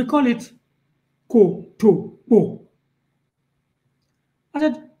 We call it kotopo. I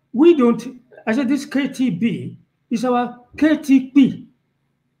said, this KTB is our KTP.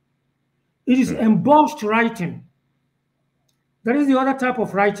 It is embossed writing. There is the other type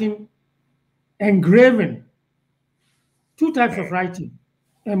of writing, engraving, two types of writing,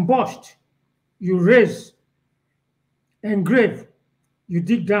 embossed, you raise, engrave, you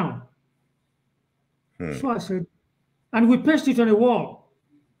dig down. So I said, and we paste it on a wall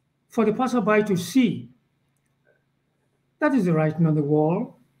for the passerby to see. That is the writing on the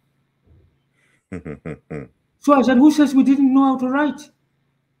wall. So I said, who says we didn't know how to write?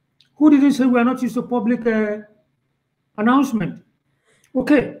 Who didn't say we are not used to public announcement?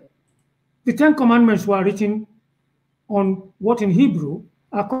 Okay, the 10 Commandments were written on what in Hebrew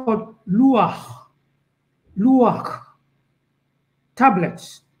are called luach,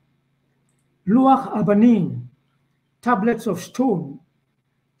 tablets, luach abanim, tablets of stone,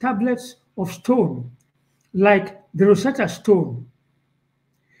 like the Rosetta Stone.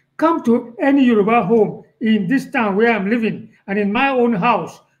 Come to any Yoruba home in this town where I'm living and in my own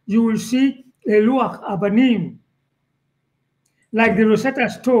house, you will see a luach abanim, like the Rosetta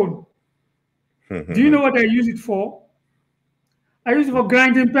Stone. Do you know what I use it for? I use it for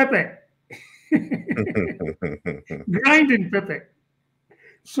grinding pepper. Grinding pepper.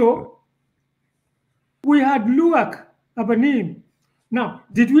 So we had luach abanim. Now,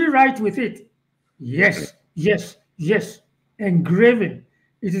 did we write with it? Yes, yes, yes. Engraving.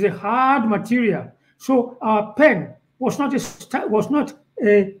 It is a hard material. So our pen was not a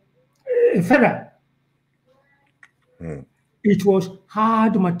feather. It was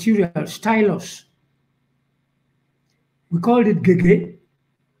hard material, stylus. We called it gege.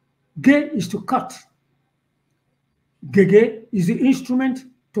 Ge is to cut. Gege is the instrument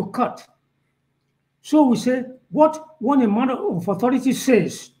to cut. So we say, what when a man of authority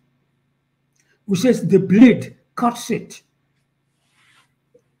says, we say the blade cuts it.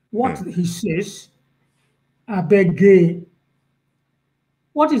 What he says, abege.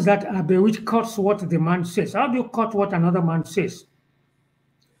 What is that abe which cuts what the man says? How do you cut what another man says?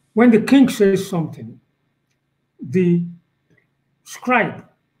 When the king says something, the scribe,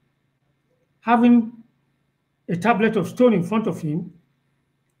 having a tablet of stone in front of him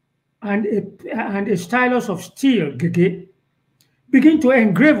and a stylus of steel, gege, begin to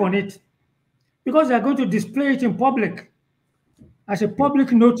engrave on it because they are going to display it in public as a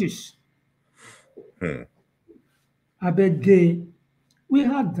public notice. Abege, we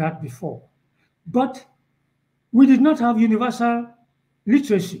had that before, but we did not have universal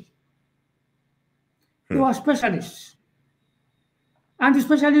literacy. They were specialists. And the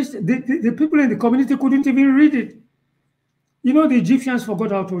specialists, the people in the community couldn't even read it. You know, the Egyptians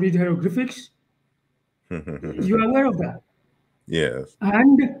forgot how to read hieroglyphics. You are aware of that? Yes.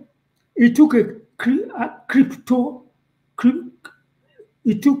 And it took a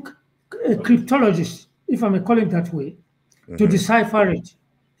cryptologist, if I may call it that way, to decipher it.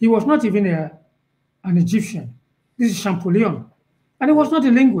 He was not even an Egyptian. This is Champollion. And he was not a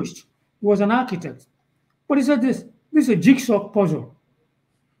linguist. He was an architect. But he said this is a jigsaw puzzle.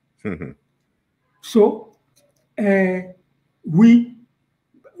 So, do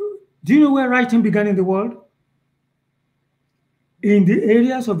you know where writing began in the world? In the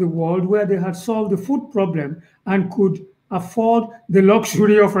areas of the world where they had solved the food problem and could afford the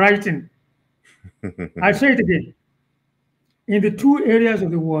luxury of writing. I'll say it again. In the two areas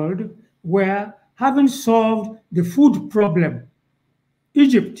of the world where, having solved the food problem,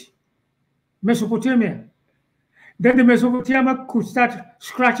 Egypt, Mesopotamia, then the Mesopotamia could start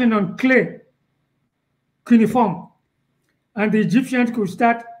scratching on clay, cuneiform, and the Egyptians could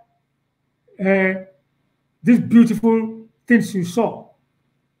start these beautiful things you saw.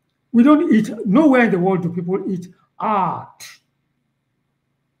 We don't eat, nowhere in the world do people eat art.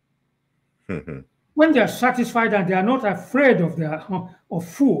 When they are satisfied and they are not afraid of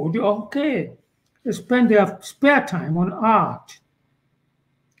food, okay, they spend their spare time on art.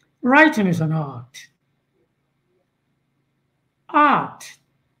 Writing is an art. Art,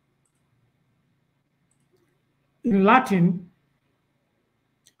 in Latin,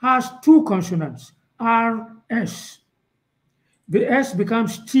 has two consonants, R, S. The S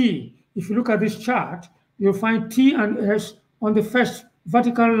becomes T. If you look at this chart, you'll find T and S on the first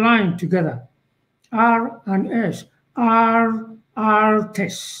vertical line together. R and S,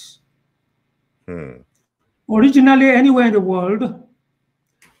 artes. Originally, anywhere in the world,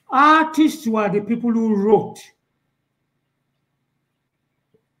 artists were the people who wrote.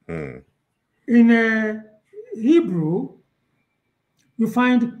 In Hebrew, you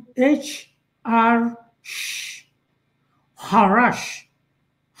find H-R-sh, harash,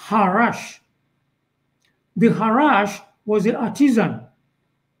 harash. The harash was the artisan.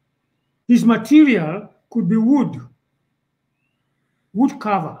 His material could be wood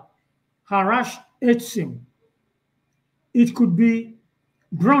carver, harash etzim. It could be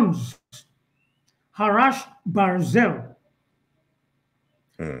bronze, Harash Barzel.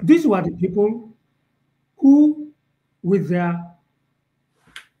 These were the people who, with their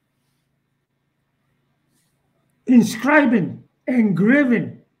inscribing,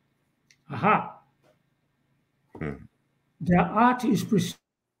 engraving, their art is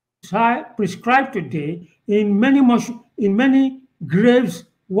prescribed today in many graves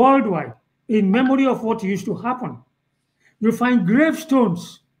worldwide in memory of what used to happen. You find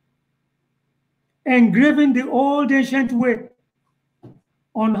gravestones engraving the old ancient way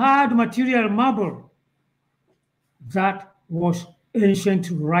on hard material marble. That was ancient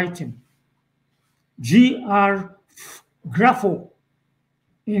writing. Grapho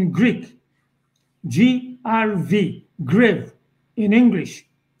in Greek, GRV, grave in English,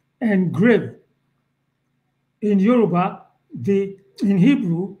 and grave in Yoruba, in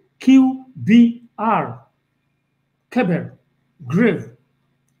Hebrew, QBR, keber, grave.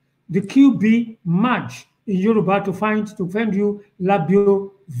 The QB merge in Yoruba to find you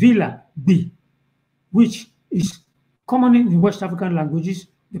labio villa B, which is common in West African languages,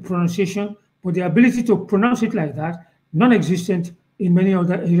 the pronunciation, but the ability to pronounce it like that, non-existent in many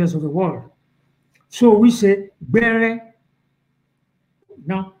other areas of the world. So we say bere.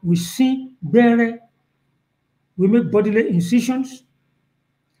 Now we see bere. We make bodily incisions,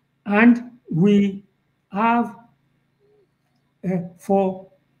 and we have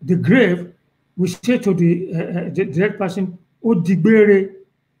for the grave, we say to the dead person, Odibere,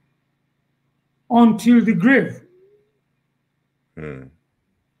 until the grave.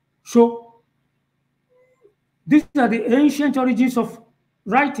 So these are the ancient origins of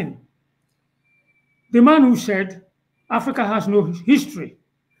writing. The man who said Africa has no history.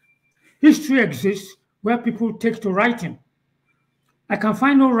 History exists where people take to writing. I can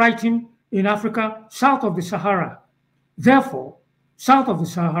find no writing in Africa south of the Sahara. Therefore, south of the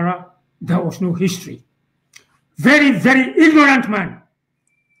Sahara, there was no history. Very, very ignorant man.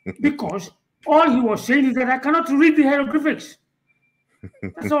 Because all he was saying is that I cannot read the hieroglyphics.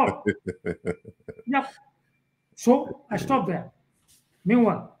 That's all. Yeah. So I stopped there.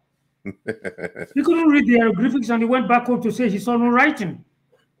 Meanwhile, he couldn't read the hieroglyphics and he went back home to say he saw no writing.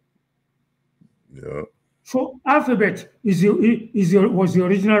 Yeah. So alphabet was the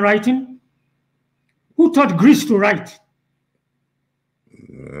original writing. Who taught Greece to write?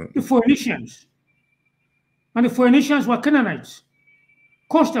 The Phoenicians. And the Phoenicians were Canaanites,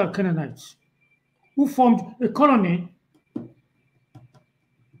 coastal Canaanites, who formed a colony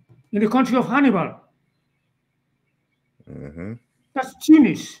in the country of Hannibal. That's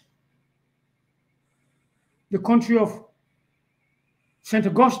Tunis, the country of St.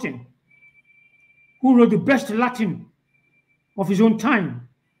 Augustine, who wrote the best Latin of his own time.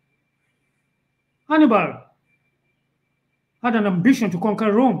 Hannibal had an ambition to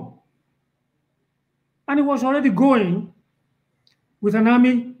conquer Rome, and he was already going with an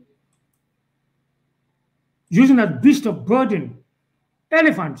army using a beast of burden,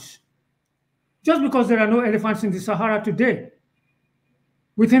 elephants. Just because there are no elephants in the Sahara today,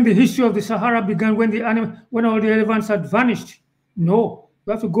 within the history of the Sahara began when all the elephants had vanished. No,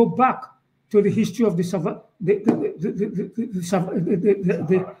 we have to go back to the history of the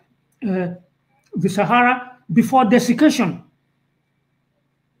Sahara before desiccation.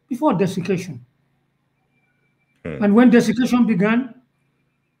 Before desiccation. And when desiccation began,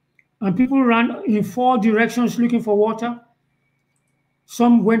 and people ran in 4 directions looking for water,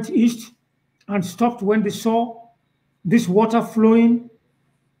 some went east and stopped when they saw this water flowing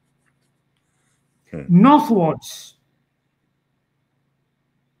northwards.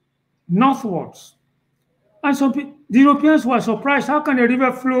 Northwards. And the Europeans were surprised. How can a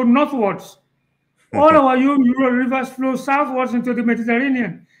river flow northwards? All our Euro rivers flow southwards into the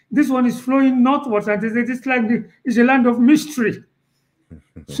Mediterranean. This one is flowing northwards, and this land is a land of mystery.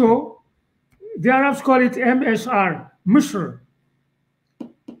 So the Arabs call it MSR, Misr.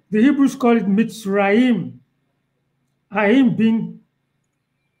 The Hebrews call it Mitzrayim, Aim being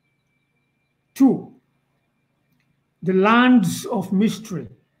 2, the lands of mystery.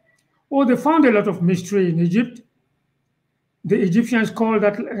 Oh, they found a lot of mystery in Egypt. The Egyptians called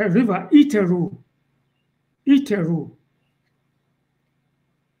that river Iteru. Iteru.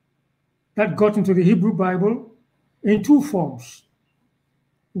 That got into the Hebrew Bible in 2 forms.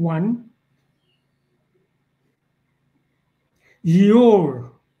 1,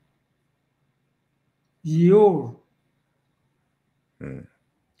 Yor. Yor.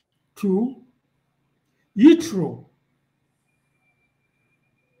 2, Yitro,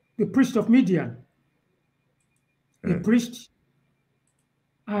 the priest of Midian, a priest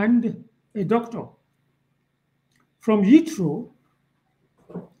and a doctor. From Yitro,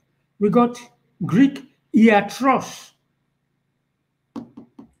 we got Greek iatros,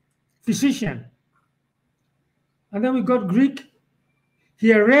 physician. And then we got Greek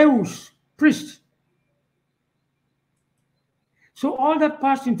hiereus, priest. So all that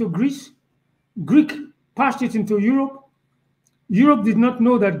passed into Greece. Greek passed it into Europe. Europe did not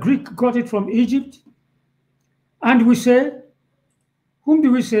know that Greek got it from Egypt. And we say, whom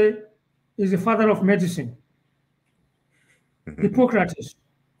do we say is the father of medicine? Hippocrates.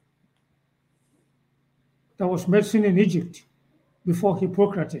 There was medicine in Egypt before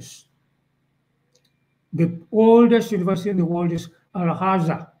Hippocrates. The oldest university in the world is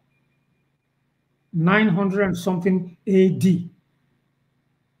Al-Azhar, 900 and something AD.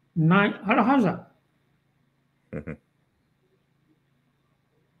 Al-Azhar.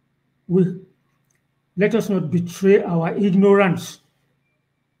 Let us not betray our ignorance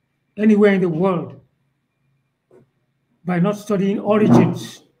anywhere in the world by not studying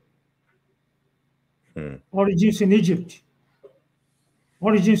origins. Origins in Egypt,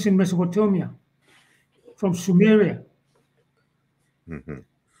 origins in Mesopotamia, from Sumeria.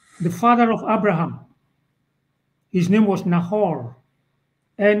 The father of Abraham, his name was Nahor,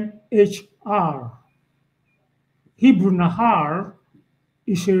 N-H-R. Hebrew Nahar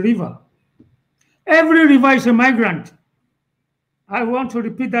is a river. Every river is a migrant. I want to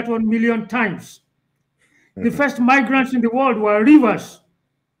repeat that 1 million times. The first migrants in the world were rivers.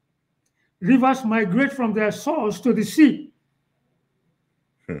 Rivers migrate from their source to the sea.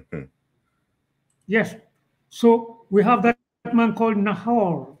 Yes. So we have that man called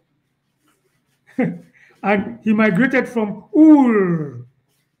Nahor. And he migrated from Ur.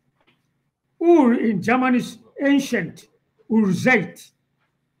 Ur in German is ancient, Urzeit.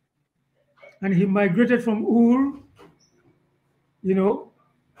 And he migrated from Ur,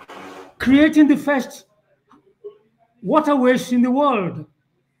 creating the first waterways in the world.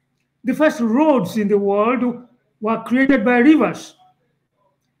 The first roads in the world were created by rivers.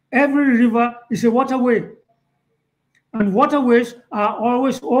 Every river is a waterway. And waterways are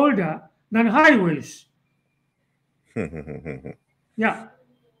always older than highways. Yeah.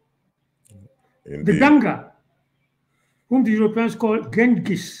 Indeed. The Ganga, whom the Europeans call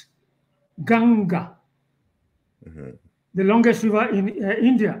Genghis, Ganga, the longest river in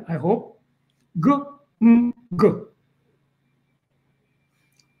India, I hope. G.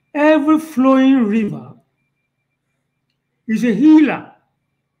 Every flowing river is a healer,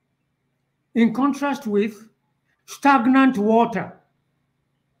 in contrast with stagnant water.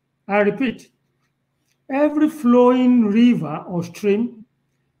 I repeat, every flowing river or stream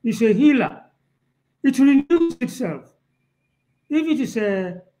is a healer. It renews itself. If it is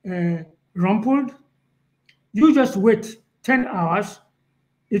rumpled, you just wait 10 hours,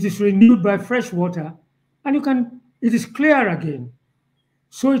 it is renewed by fresh water, and it is clear again.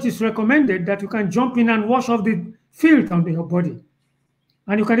 So it is recommended that you can jump in and wash off the filth on your body.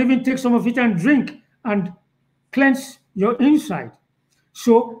 And you can even take some of it and drink and cleanse your inside.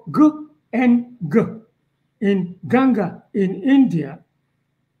 So G and G in Ganga in India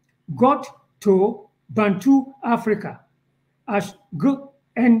got to Bantu Africa as G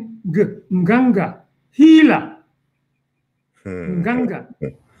and G, Nganga, healer. Nganga.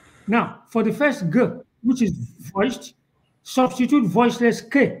 Now, for the first G, which is voiced, substitute voiceless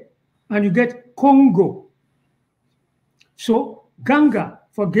K, and you get Congo. So Ganga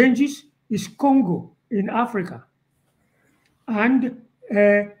for Ganges is Congo in Africa. And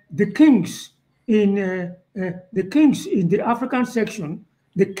the kings in the African section,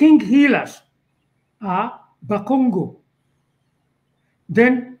 the king healers are Bakongo.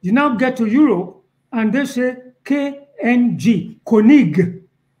 Then you now get to Europe and they say KNG, König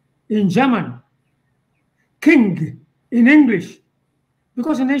in German, king in English.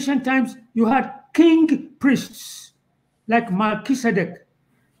 Because in ancient times you had king priests like Melchizedek.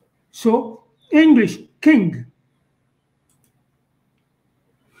 So English, king.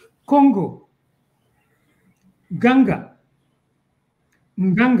 Congo, Ganga,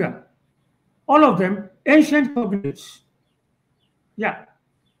 Nganga, all of them ancient cognates. Yeah.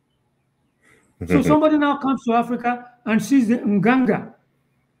 So somebody now comes to Africa and sees the Nganga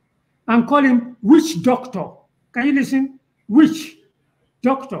and call him witch doctor. Can you listen? Witch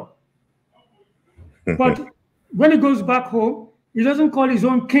doctor. But when he goes back home, he doesn't call his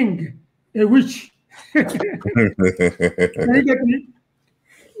own king a witch. Can you get me?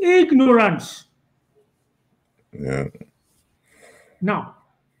 Ignorance. Yeah. Now,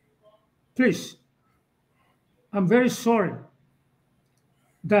 please, I'm very sorry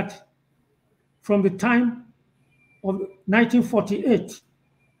that from the time of 1948,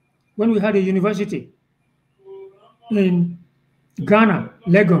 when we had a university in Ghana,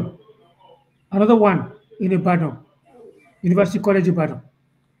 Legon, Another one in Ibadan, University College Ibadan.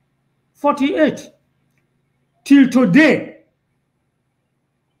 48. Till today,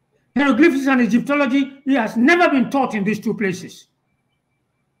 hieroglyphics and Egyptology, it has never been taught in these two places.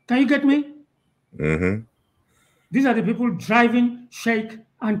 Can you get me? Mm-hmm. These are the people driving Sheikh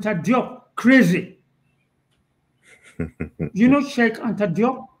Anta Diop crazy. You know Sheikh Anta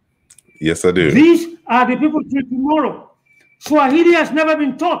Diop? Yes, I do. These are the people till tomorrow. Swahili has never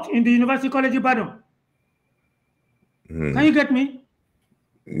been taught in the University College Ibadan. Can you get me?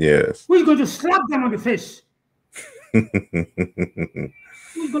 Yes. Who's going to slap them on the face? Who's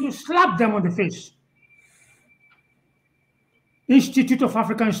going to slap them on the face? Institute of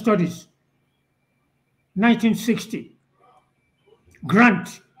African Studies, 1960.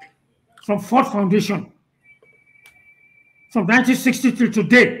 Grant from Ford Foundation. From 1960 till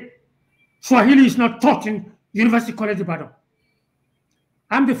today, Swahili is not taught in University College Ibadan.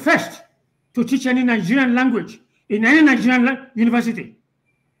 I'm the first to teach any Nigerian language in any Nigerian university.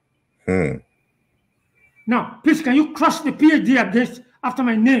 Now, please, can you cross the PhD against after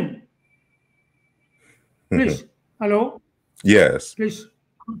my name? Please. Hello? Yes. Please,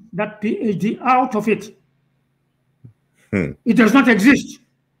 that PhD out of it. It does not exist.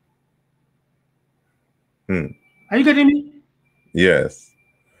 Are you getting me? Yes.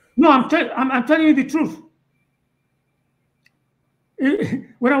 No, I'm telling you the truth.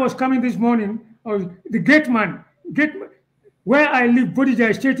 When I was coming this morning, the gate man, where I live, Bodija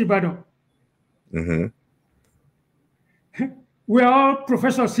Estate, Ibadan. We are all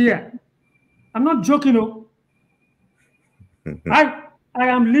professors here. I'm not joking. No. I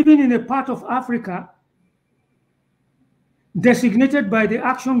am living in a part of Africa designated by the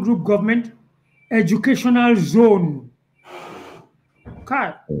Action Group government educational zone.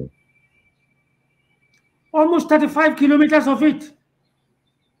 Okay. Almost 35 kilometers of it.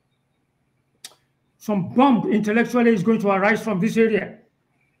 Some bomb intellectually is going to arise from this area.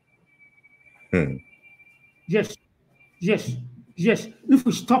 Yes, yes, yes. If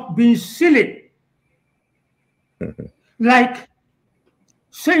we stop being silly, like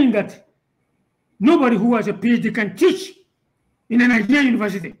saying that nobody who has a PhD can teach in a Nigerian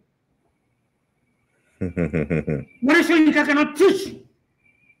university. What is saying I cannot teach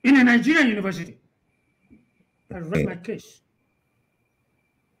in a Nigerian university? I rest my case.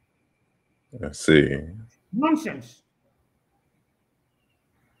 I see. Nonsense.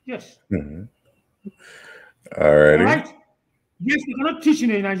 Yes. All righty. All right. Yes, we cannot teach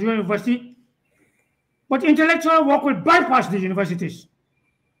in a Nigerian university, but intellectual work will bypass the universities,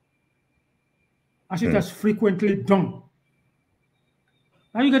 as it has frequently done.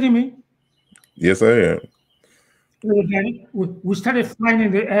 Are you getting me? Yes, I am. We started flying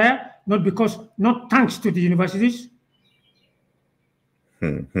in the air, not thanks to the universities.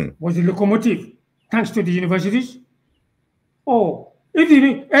 Was the locomotive thanks to the universities? Oh, if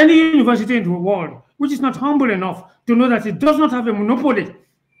any university in the world which is not humble enough to know that it does not have a monopoly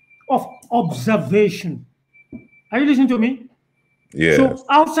of observation. Are you listening to me? Yes. So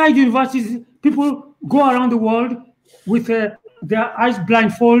outside universities, people go around the world with their eyes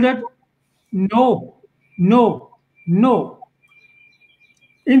blindfolded. No, no, no.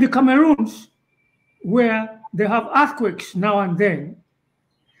 In the Cameroons, where they have earthquakes now and then,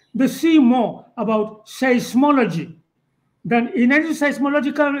 they see more about seismology than in any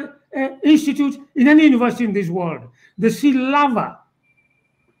seismological institute in any university in this world. They see lava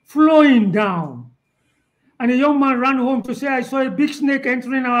flowing down. And a young man ran home to say, I saw a big snake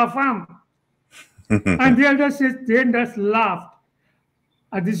entering our farm. And the elders laughed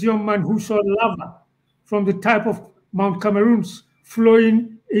at this young man who saw lava from the type of Mount Cameroons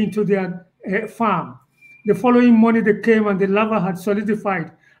flowing into their farm. The following morning they came and the lava had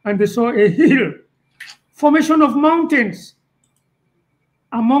solidified and they saw a hill, formation of mountains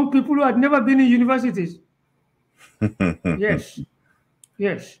among people who had never been in universities. Yes,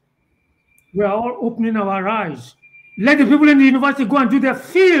 yes. We are all opening our eyes. Let the people in the university go and do their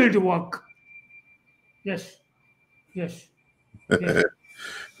field work. Yes, yes, yes.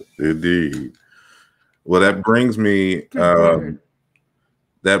 Indeed. Well, that brings me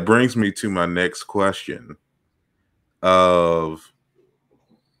to my next question of,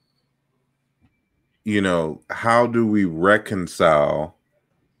 how do we reconcile,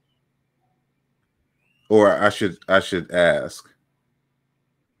 or I should ask,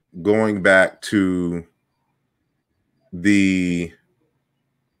 going back to the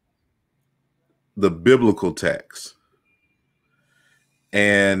biblical text,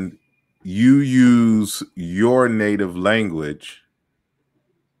 and you use your native language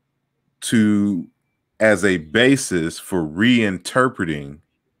as a basis for reinterpreting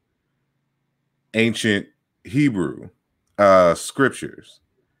ancient Hebrew scriptures.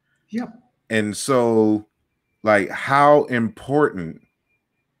 Yep. And so, like, how important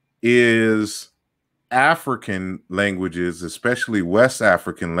is African languages, especially West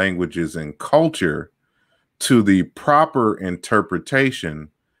African languages and culture, to the proper interpretation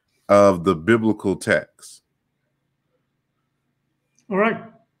of the biblical text? All right.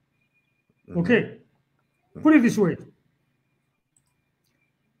 Okay. Put it this way.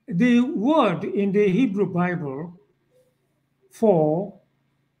 The word in the Hebrew Bible for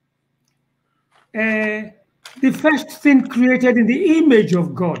the first thing created in the image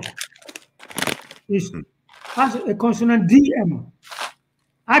of God has a consonant DM.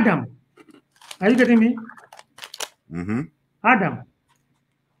 Adam. Are you getting me? Adam.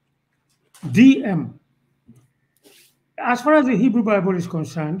 DM. As far as the Hebrew Bible is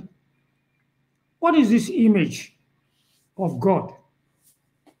concerned, what is this image of God?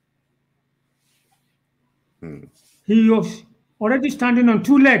 He was already standing on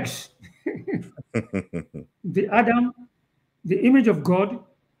two legs. The Adam, the image of God,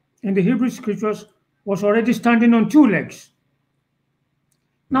 in the Hebrew scriptures was already standing on two legs.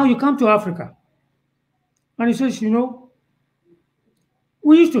 Now you come to Africa, and he says, you know,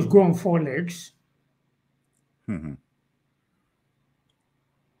 we used to go on four legs. We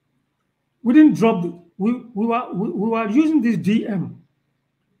didn't drop, we were using this DM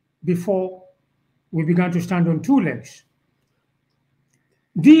before we began to stand on two legs.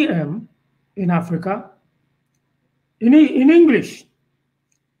 DM in Africa, in English,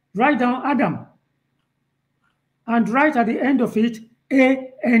 write down Adam, and write at the end of it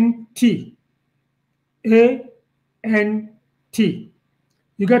A-N-T. A-N-T.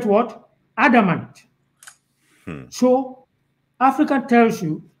 You get what? Adamant. So Africa tells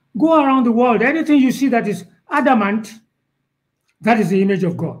you, go around the world, anything you see that is adamant, that is the image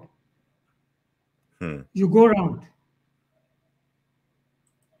of God. You go around.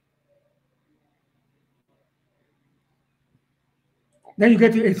 Then you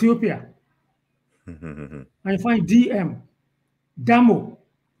get to Ethiopia. And you find DM. Damo.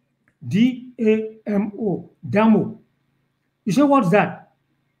 D-A-M-O. Damo. You say, what's that?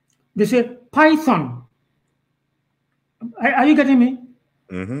 They say, Python. Are you getting me?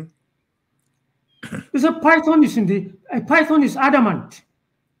 They say, Python is Python is adamant.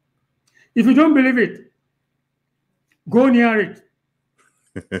 If you don't believe it, go near it.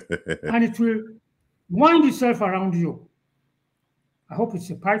 And it will wind itself around you. I hope it's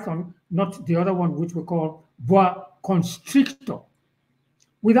a python, not the other one which we call boa constrictor.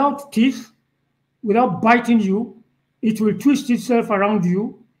 Without teeth, without biting you, it will twist itself around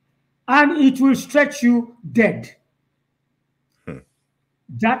you and it will stretch you dead.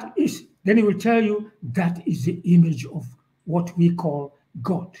 That is, then it will tell you that is the image of what we call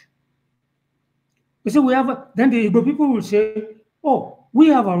God. They say we have, then the Igbo people will say, oh, we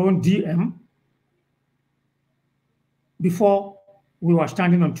have our own DM before we were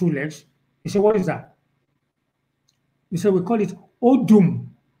standing on two legs. They say, what is that? They say, we call it Odum.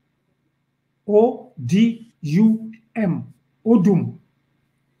 O-D-U-M. Odum.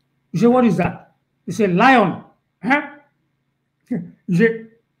 You say, what is that? They say, lion. Huh? You say,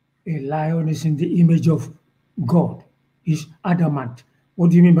 a lion is in the image of God. He's adamant. What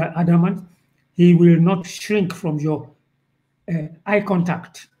do you mean by adamant? He will not shrink from your eye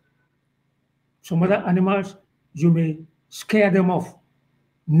contact. Some other animals, you may scare them off.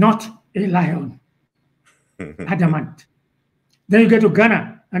 Not a lion. Adamant. Then you get to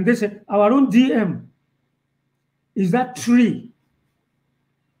Ghana, and they say, our own DM is that tree,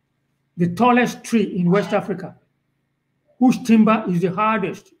 the tallest tree in West Africa, whose timber is the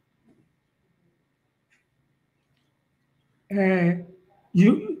hardest.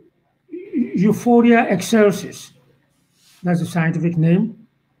 Euphoria excelsis, that's the scientific name.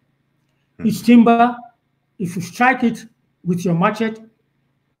 Its timber, if you strike it with your machete,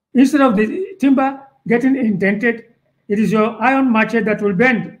 instead of the timber getting indented, it is your iron machete that will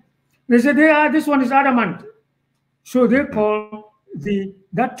bend. They say, this one is adamant. So they call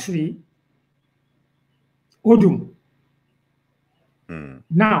that tree Odum.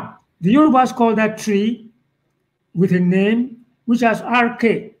 Now, the Yorubas call that tree with a name which has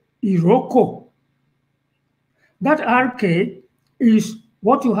RK, Iroko. That RK is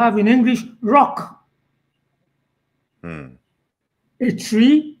what you have in English, rock. A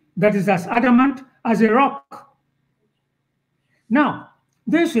tree that is as adamant as a rock. Now,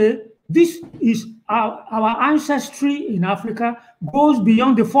 they say this is our ancestry in Africa goes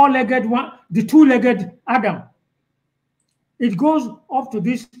beyond the four-legged one, the two-legged Adam. It goes up to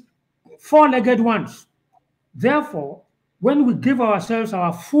these four-legged ones. Therefore, when we give ourselves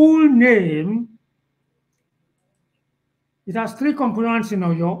our full name, It has three components in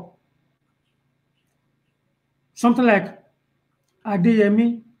Oyo. Something like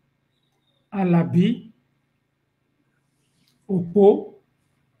Adeyemi, Alabi, Opo.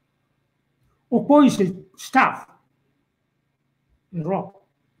 Opo is a staff, a rock.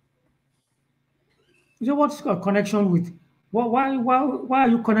 You say, what's a connection with? Why are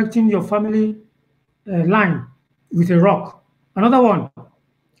you connecting your family line with a rock? Another one,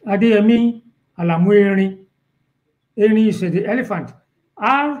 Adeyemi, Alamu Erin. Erin is the elephant.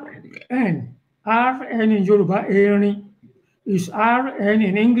 RN in Yoruba, Erin is RN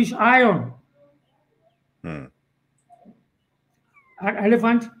in English, iron. An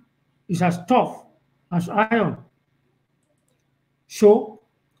elephant is as tough as iron. So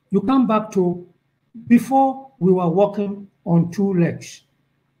you come back to before we were walking on two legs.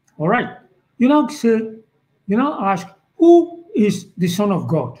 All right. You now ask, who is the Son of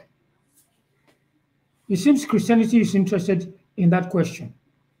God? It seems Christianity is interested in that question.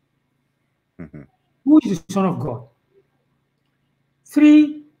 Who is the Son of God?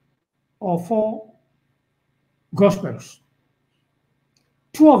 3 or 4 Gospels.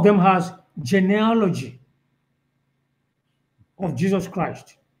 2 of them has genealogy of Jesus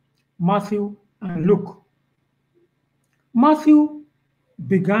Christ, Matthew and Luke. Matthew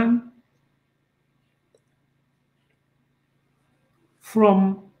began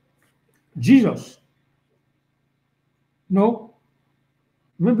from Jesus. No,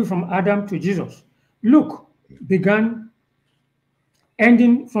 maybe from Adam to Jesus. Luke began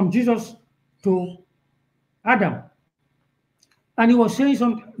ending from Jesus to Adam. And he was saying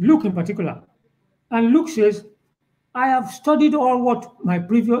something, Luke in particular. And Luke says, I have studied all what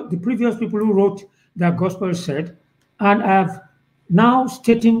the previous people who wrote their gospel said, and I have now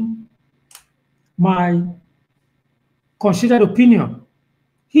stating my considered opinion.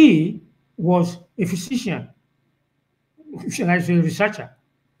 He was a physician, shall I say, a researcher.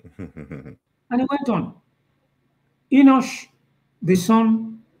 And he went on. Enosh, the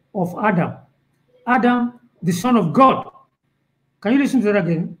son of Adam. Adam, the son of God. Can you listen to that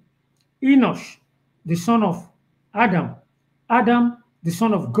again? Enosh, the son of Adam. Adam, the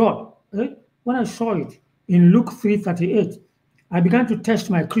son of God. When I saw it in Luke 3:38, I began to test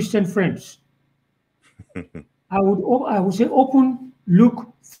my Christian friends. I would say, open Luke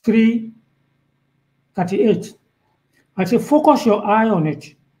 3:38. I say, focus your eye on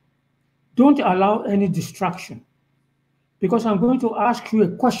it. Don't allow any distraction, because I'm going to ask you a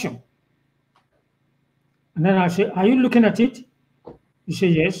question. And then I say, are you looking at it? You say,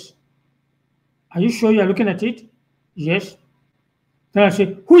 yes. Are you sure you are looking at it? Yes. Then I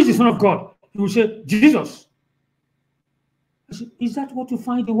say, who is the Son of God? You will say, Jesus. I say, is that what you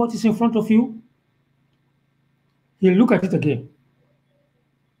find in what is in front of you? He'll look at it again.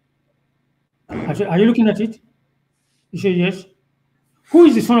 I say, are you looking at it? You say, yes. Who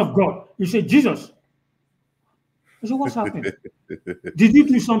is the Son of God? You say, Jesus. I say, what's happening? Did you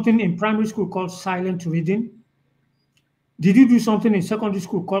do something in primary school called silent reading? Did you do something in secondary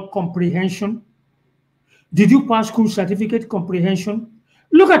school called comprehension? Did you pass school certificate comprehension?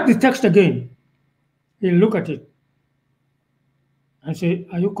 Look at the text again. He'll look at it and say,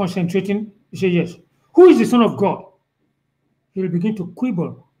 are you concentrating? You say, yes. Who is the Son of God? He'll begin to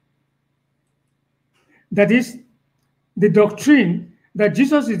quibble. That is, the doctrine that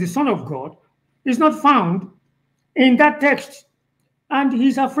Jesus is the Son of God is not found in that text. And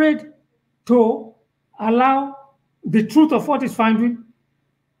he's afraid to allow the truth of what is finding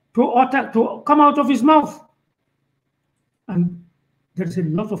to come out of his mouth. And there's a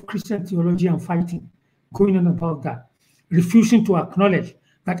lot of Christian theology and fighting going on about that, refusing to acknowledge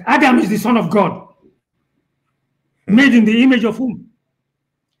that Adam is the Son of God, made in the image of whom?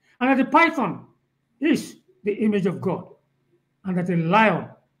 And that the python is the image of God, and that the lion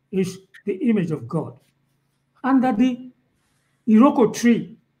is the image of God, and that the Iroko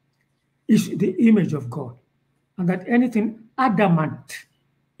tree is the image of God, and that anything adamant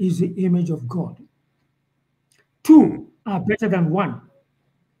is the image of God. 2 are better than 1.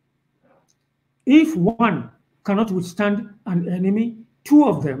 If 1 cannot withstand an enemy, 2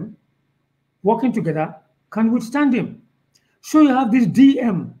 of them working together can withstand him. So you have this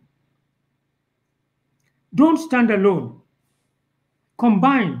DM. Don't stand alone.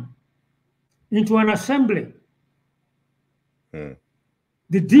 Combine into an assembly. The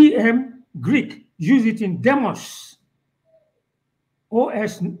DM, Greek, use it in demos.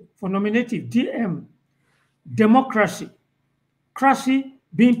 OS for nominative, DM, democracy. Cracy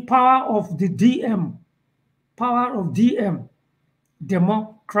being power of the DM, power of DM,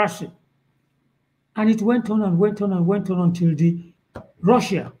 democracy. And it went on and went on and went on until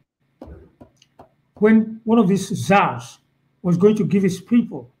Russia, when one of these czars was going to give his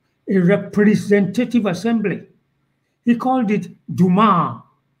people a representative assembly. He called it Duma,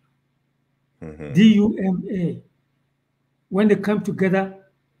 D-U-M-A. When they come together,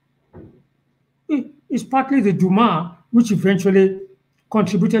 it's partly the Duma which eventually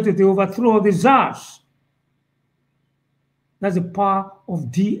contributed to the overthrow of the Tsars. That's the power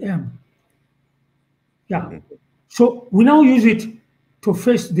of DM. Yeah. So we now use it to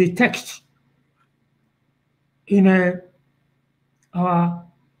face the text in our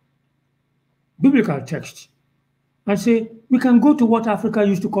biblical text and say we can go to what Africa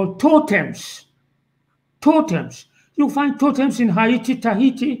used to call totems. Totems. You'll find totems in Haiti,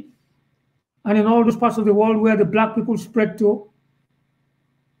 Tahiti, and in all those parts of the world where the black people spread to.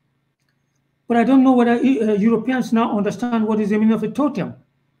 But I don't know whether Europeans now understand what is the meaning of a totem.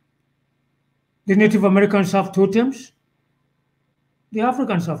 The Native Americans have totems. The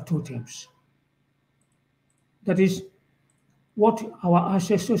Africans have totems. That is what our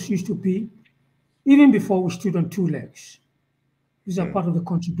ancestors used to be even before we stood on two legs. These are part of the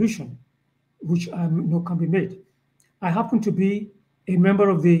contribution which I know can be made. I happen to be a member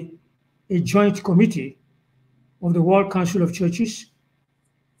of a joint committee of the World Council of Churches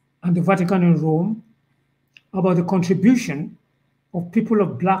and the Vatican in Rome about the contribution of people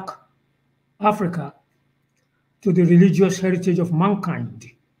of Black Africa to the religious heritage of mankind.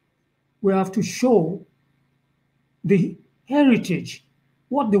 We have to show the heritage,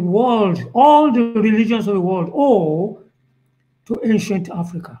 what the world, all the religions of the world owe to ancient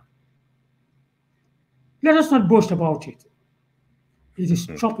Africa. Let us not boast about it. It is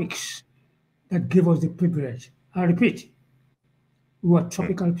tropics that give us the privilege. I repeat, we are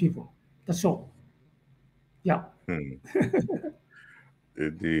tropical people. That's all. Yeah.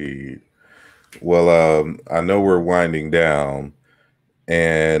 Indeed. Well, I know we're winding down,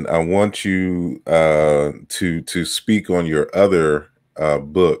 and I want you to speak on your other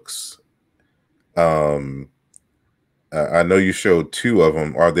books. I know you showed two of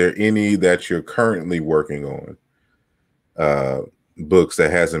them. Are there any that you're currently working on? Books that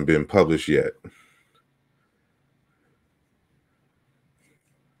hasn't been published yet?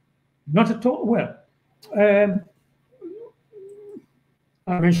 Not at all. Well, I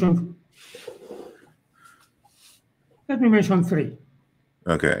mentioned. Let me mention three.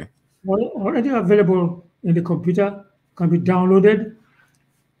 Okay. Already available in the computer, can be downloaded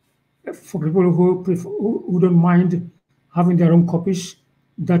for people who don't mind having their own copies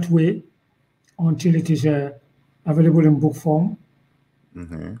that way until it is available in book form.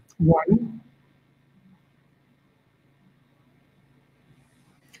 One,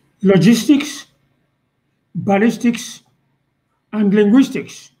 logistics, ballistics, and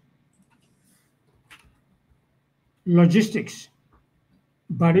linguistics. Logistics,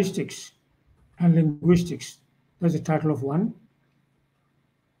 ballistics, and linguistics. That's the title of one.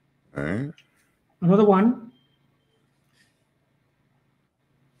 All right. Another one,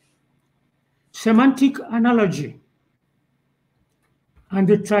 semantic analogy and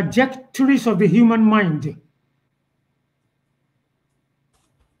the trajectories of the human mind.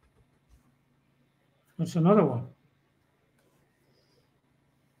 That's another one.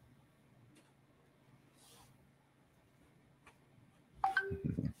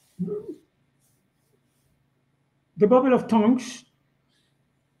 The Babel of Tongues.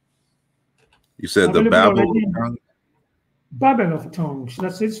 You said the Babel of Tongues? Babel of Tongues,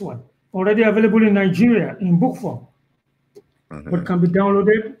 that's this one. Already available in Nigeria in book form, but can be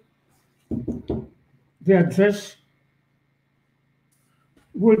downloaded. The address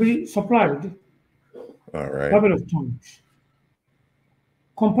will be supplied. All right. Babel of Tongues.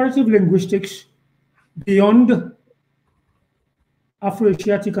 Comparative linguistics beyond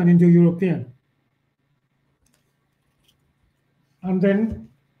Afro-Asiatic and Indo-European. And then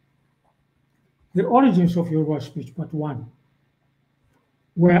the origins of Yoruba speech, part one,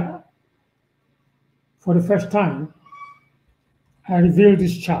 where for the first time I revealed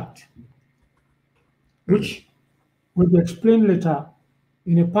this chart, which will be explained later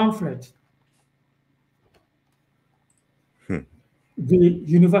in a pamphlet, the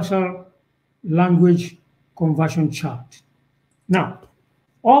Universal Language Conversion Chart. Now,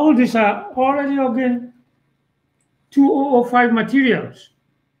 all these are already again 2005 materials.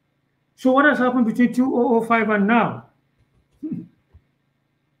 So what has happened between 2005 and now?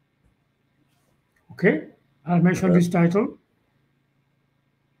 Okay, I'll mention this title.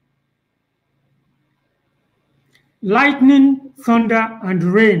 Lightning, thunder, and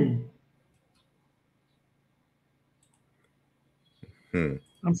rain.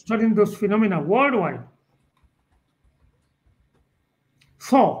 I'm studying those phenomena worldwide.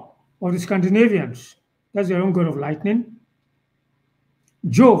 Thor, or the Scandinavians, that's their own god of lightning.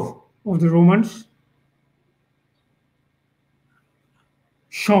 Jove of the Romans,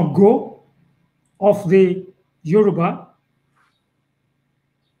 Shango of the Yoruba,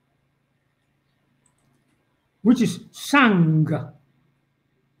 which is Sang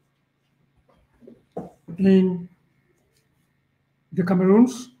in the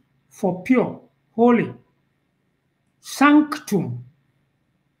Cameroons for pure, holy. Sanctum,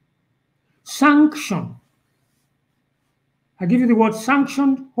 sanction. I give you the word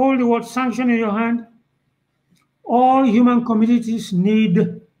sanction, hold the word sanction in your hand. All human communities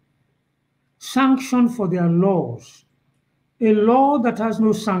need sanction for their laws. A law that has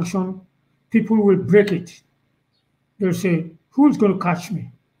no sanction, people will break it. They'll say, who's going to catch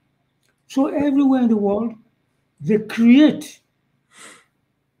me? So everywhere in the world, they create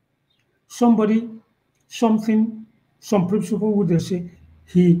somebody, something, some principle would they say,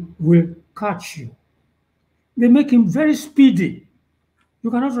 he will catch you. They make him very speedy.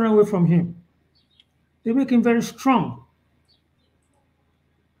 You cannot run away from him. They make him very strong.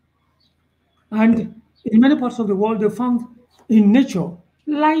 And in many parts of the world, they found in nature,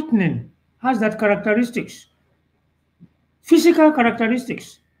 lightning has that characteristics. Physical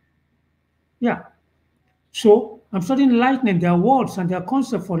characteristics. Yeah. So I'm studying lightning, their words and their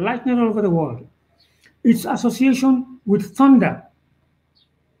concept for lightning all over the world. Its association with thunder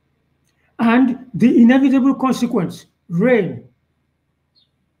and the inevitable consequence, rain.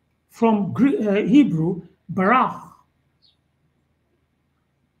 From Hebrew, barach,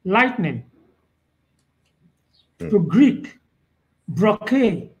 lightning, to Greek,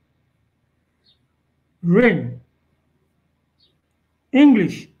 brocade, rain.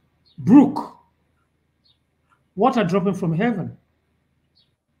 English, brook, water dropping from heaven.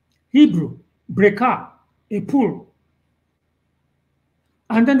 Hebrew, breka, a pool.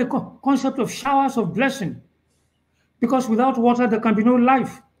 And then the concept of showers of blessing, because without water there can be no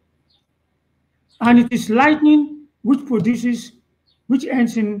life. And it is lightning which produces, which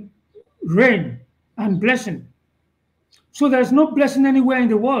ends in rain and blessing. So there's no blessing anywhere in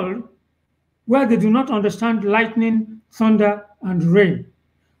the world where they do not understand lightning, thunder, and rain.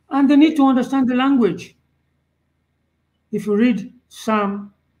 And they need to understand the language. If you read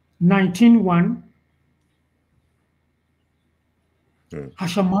Psalm 19:1,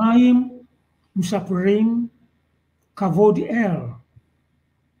 Hashamayim Musapurim Kavod El.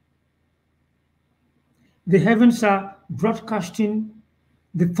 The heavens are broadcasting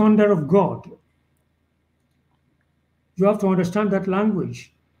the thunder of God. You have to understand that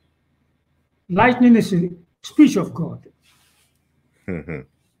language. Lightning is a speech of God.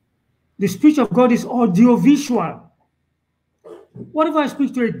 The speech of God is audiovisual. What if I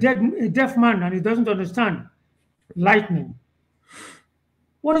speak to a deaf man and he doesn't understand? Lightning.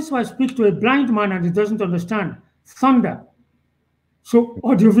 What if I speak to a blind man and he doesn't understand? Thunder. So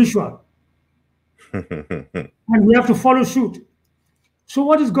audiovisual. And we have to follow suit. So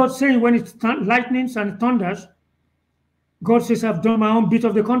what is God saying when it lightnings and thunders? God says, I've done my own bit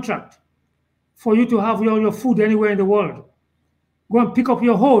of the contract for you to have all your food anywhere in the world. Go and pick up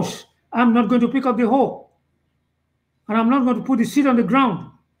your hose. I'm not going to pick up the hoe. And I'm not going to put the seed on the ground.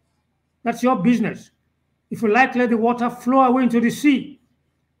 That's your business. If you like, let the water flow away into the sea.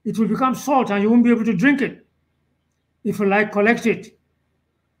 It will become salt and you won't be able to drink it. If you like, collect it.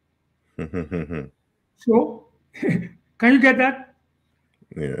 So, can you get that?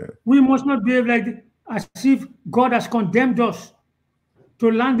 Yeah. We must not behave like as if God has condemned us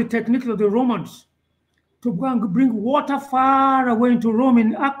to learn the techniques of the Romans, to go and bring water far away into Rome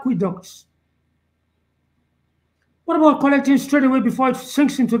in aqueducts. What about collecting straight away before it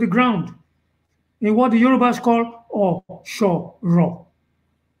sinks into the ground in what the Yorubas call Oshoro?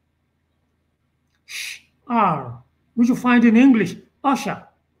 R, which you find in English, usher,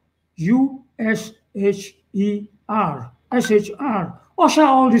 U-S-H-E-R, S-H-R. Usher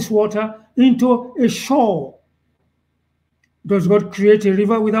all this water into a shore. Does God create a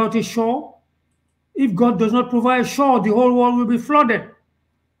river without a shore? If God does not provide a shore, the whole world will be flooded.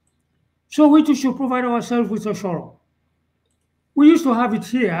 So we too should provide ourselves with a shore. We used to have it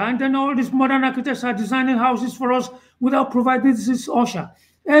here, and then all these modern architects are designing houses for us without providing this usher.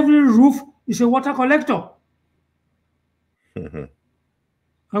 Every roof is a water collector. And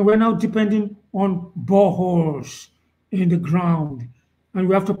we're now depending on boreholes in the ground. And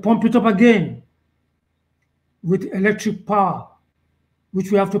we have to pump it up again with electric power,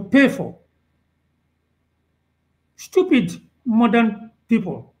 which we have to pay for. Stupid modern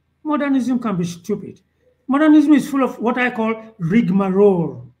people. Modernism can be stupid. Modernism is full of what I call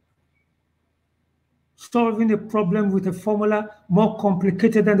rigmarole. Solving a problem with a formula more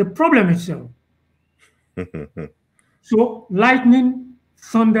complicated than the problem itself. So lightning,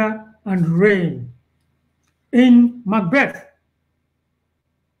 thunder, and rain. In Macbeth,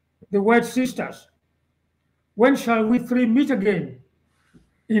 the word sisters. When shall we three meet again?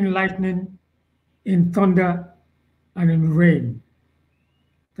 In lightning, in thunder, and in rain.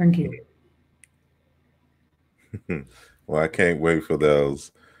 Thank you. Well, I can't wait for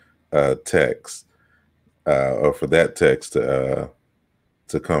those texts or for that text to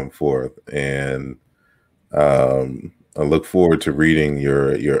come forth, and I look forward to reading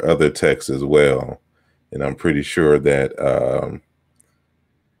your other texts as well. And I'm pretty sure that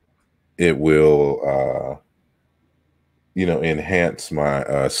it will, enhance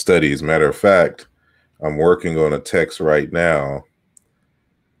my studies. Matter of fact, I'm working on a text right now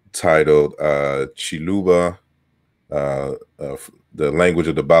titled Chiluba, the language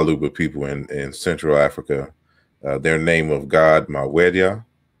of the Baluba people in Central Africa, their name of God, Maweja,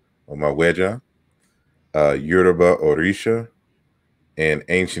 or Maweja, Yoruba, Orisha, and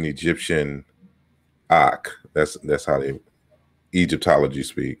ancient Egyptian Ak. That's how Egyptology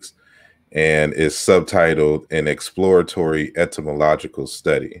speaks, and is subtitled An Exploratory Etymological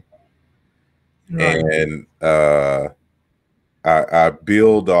Study. Right. And I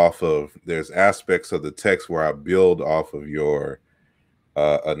build off of, there's aspects of the text where I build off of your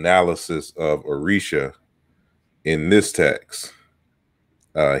analysis of Orisha in this text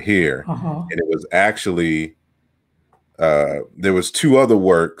here. And it was actually, there was two other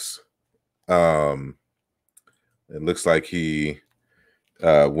works. It looks like he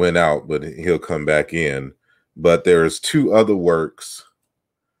went out, but he'll come back in. But there's two other works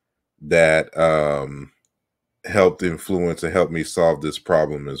that helped influence and help me solve this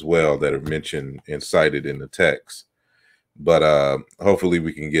problem as well, that are mentioned and cited in the text. But hopefully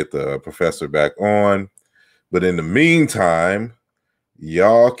we can get the professor back on. But in the meantime,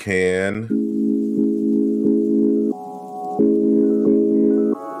 y'all can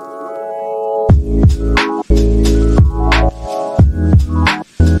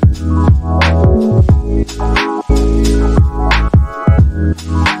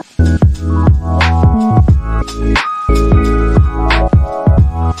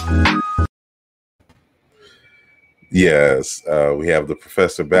Yes, we have the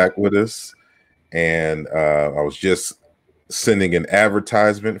professor back with us, and I was just sending an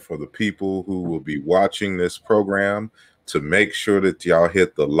advertisement for the people who will be watching this program to make sure that y'all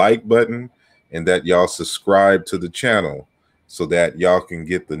hit the like button and that y'all subscribe to the channel so that y'all can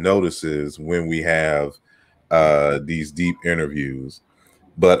get the notices when we have these deep interviews.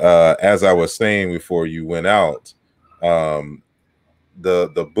 But as I was saying before you went out,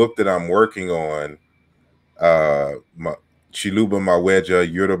 the book that I'm working on, Chiluba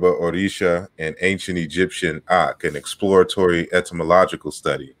Maweja, Yoruba, Orisha, and Ancient Egyptian Ak, an exploratory etymological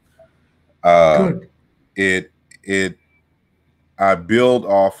study. Good. I build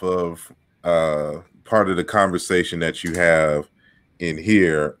off of part of the conversation that you have in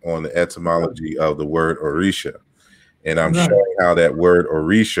here on the etymology of the word Orisha. And I'm showing how that word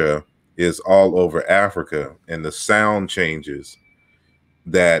Orisha is all over Africa, and the sound changes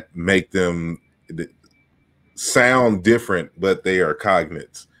that make them sound different, but they are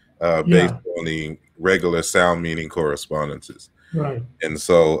cognates based on the regular sound meaning correspondences. Right. And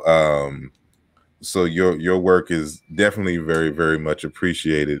so so your work is definitely very, very much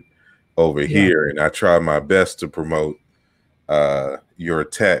appreciated over here. And I try my best to promote your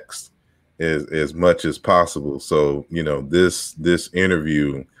text as much as possible. So, you know, this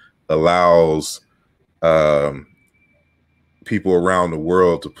interview allows people around the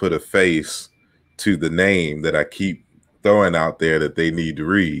world to put a face to the name that I keep throwing out there that they need to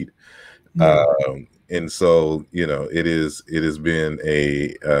read. And so, you know, it has been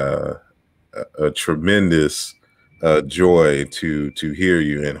a tremendous joy to hear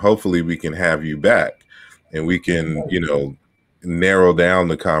you, and hopefully we can have you back and we can, you know, narrow down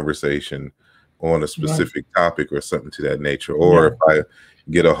the conversation on a specific topic or something to that nature. Or if I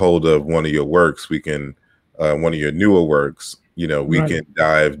get a hold of one of your works, we can one of your newer works, you know, we can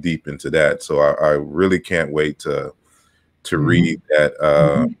dive deep into that. So I really can't wait to read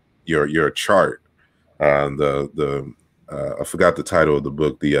that your chart. I forgot the title of the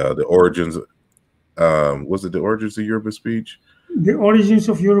book. The origins. Was it the origins of Yoruba speech? The origins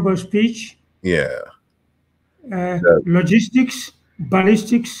of Yoruba speech. Yeah. Logistics,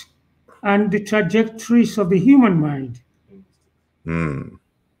 ballistics, and the trajectories of the human mind.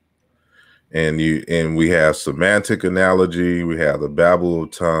 And we have semantic analogy, we have the Babel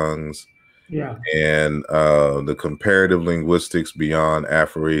of tongues, and the comparative linguistics beyond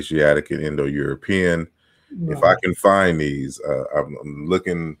Afro-Asiatic and Indo-European. If I can find these, I'm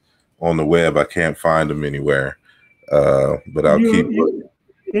looking on the web. I can't find them anywhere, but I'll keep looking.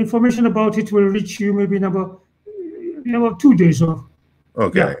 information about it will reach you maybe in about 2 days or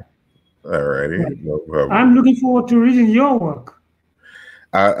Okay. yeah. All righty. Right. No problem. I'm looking forward to reading your work.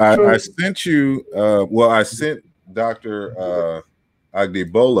 I sent you, well, I sent Dr.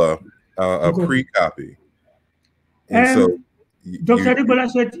 Agdebola a Okay. pre-copy. And so And Dr. Adebola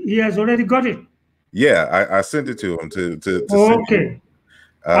said he has already got it. yeah, I sent it to him to send you. Okay.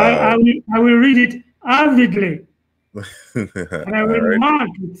 I will read it avidly. And I will mark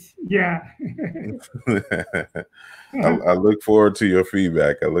it. Yeah. I look forward to your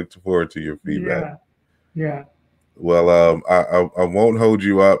feedback. Yeah. Yeah. Well, I won't hold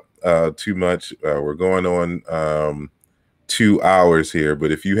you up too much. We're going on 2 hours here,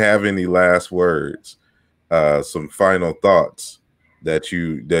 but if you have any last words, some final thoughts that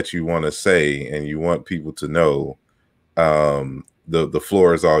you want to say and you want people to know, the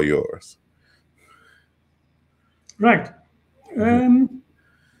floor is all yours. Right.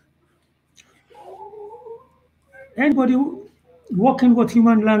 Anybody working with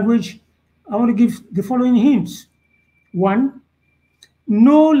human language, I want to give the following hints. One,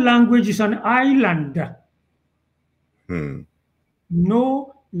 no language is an island.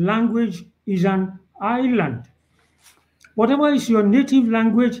 No language is an island. Whatever is your native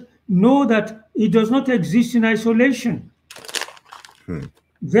language, know that it does not exist in isolation.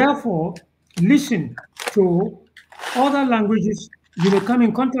 Therefore, listen to other languages you may come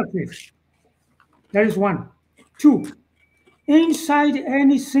in contact with. That is one. Two, inside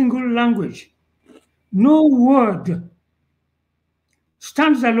any single language, no word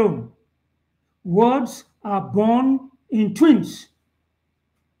stands alone. Words are born in twins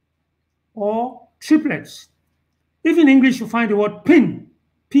or triplets. If in English you find the word pin,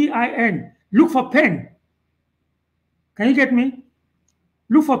 P-I-N, look for pen. Can you get me?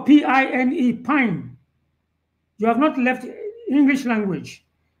 Look for P-I-N-E, pine. You have not left English language.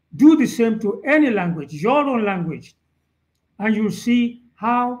 Do the same to any language, your own language, and you'll see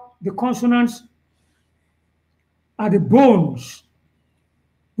how the consonants are the bones.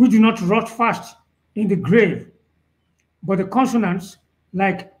 We do not rot fast in the grave, but the consonants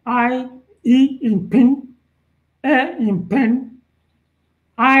like I, E in pin, E in pen,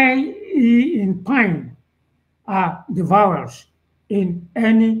 I, E in pine are the vowels in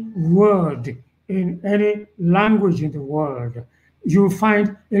any word, in any language in the world. You'll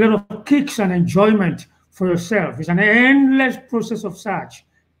find a lot of kicks and enjoyment for yourself. It's an endless process of search.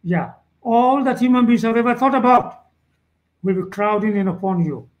 Yeah, all that human beings have ever thought about will be crowding in upon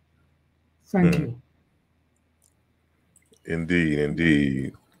you. Thank you. Indeed,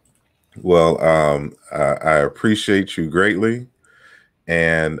 indeed. Well, I appreciate you greatly.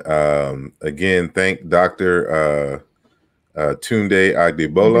 And again, thank Dr. Tunde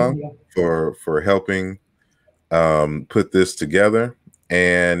Agdebola for helping put this together.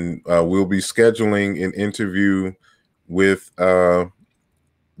 And we'll be scheduling an interview with Dr.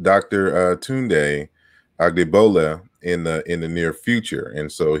 Tunde Agdebola in the near future. And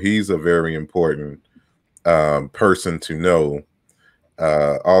so he's a very important person to know,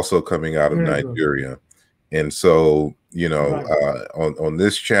 also coming out of Nigeria. And so, you know, on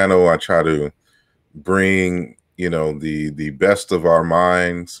this channel, I try to bring, you know, the best of our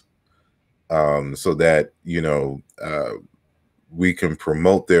minds, so that, you know, we can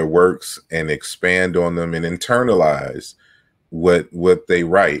promote their works and expand on them and internalize what they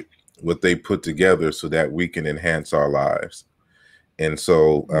write, what they put together, so that we can enhance our lives. And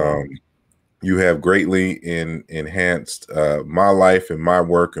so you have greatly enhanced my life and my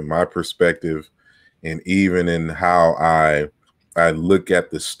work and my perspective, and even in how I look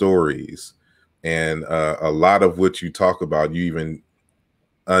at the stories. And a lot of what you talk about, you even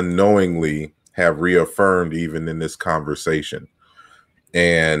unknowingly have reaffirmed even in this conversation.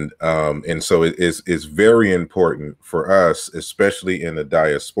 And so it's very important for us, especially in the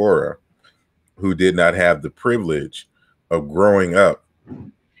diaspora, who did not have the privilege of growing up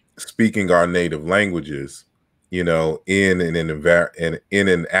speaking our native languages, you know, in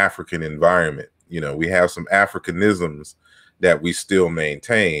an African environment. You know, we have some Africanisms that we still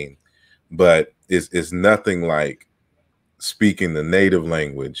maintain, but it's nothing like speaking the native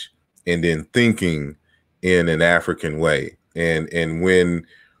language and then thinking in an African way. And when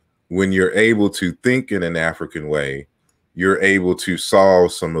you're able to think in an African way, you're able to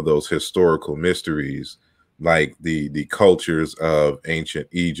solve some of those historical mysteries, like the cultures of ancient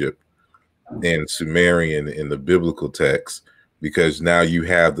Egypt and Sumerian in the biblical text, because now you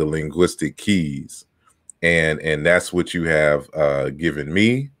have the linguistic keys, and that's what you have given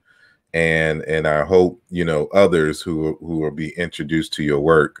me, and I hope, you know, others who will be introduced to your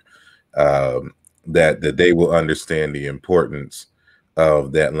work, that they will understand the importance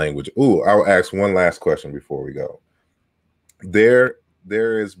of that language. Ooh, I'll ask one last question before we go. There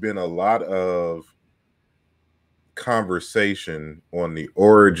has been a lot of conversation on the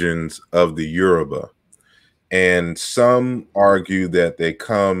origins of the Yoruba, and some argue that they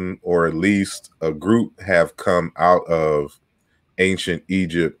come, or at least a group have come out of ancient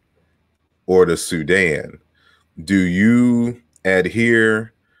Egypt or the Sudan. Do you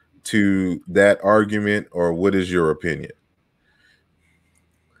adhere to that argument, or what is your opinion?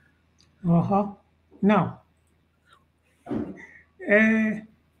 Now,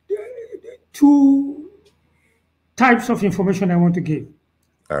 two types of information I want to give.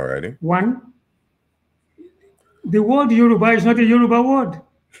 All righty. One, the word Yoruba is not a Yoruba word.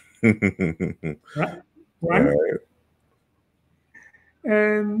 Right? One. All right.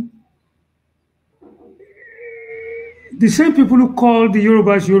 The same people who called the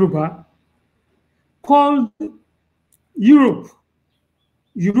Yorubas Yoruba called Europe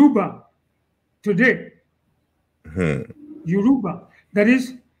Yoruba today. Yoruba. That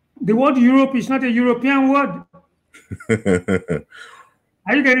is, the word Europe is not a European word.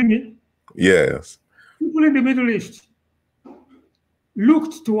 Are you getting me? Yes. People in the Middle East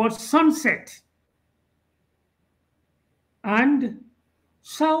looked towards sunset and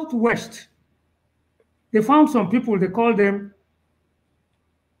southwest. They found some people, they called them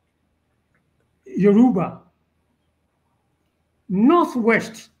Yoruba.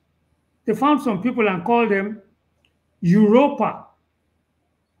 Northwest, they found some people and called them Europa.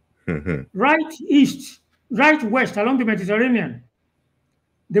 Right east, right west along the Mediterranean,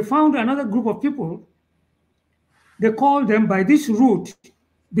 they found another group of people. They called them by this root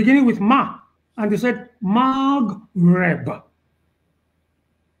beginning with Ma, and they said Maghreb.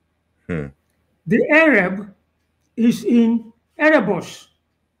 The Arab is in Erebus,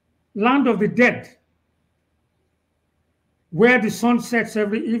 land of the dead, where the sun sets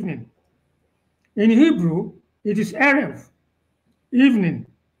every evening. In Hebrew, it is Erev, evening.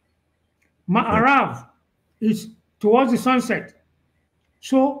 Ma'arav is towards the sunset.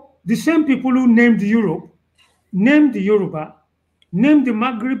 So the same people who named Europe, named the Yoruba, named the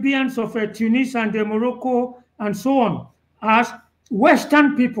Maghrebians of Tunis and Morocco and so on as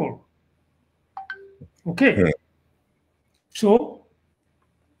Western people. Okay. So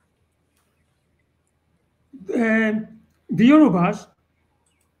the Yorubas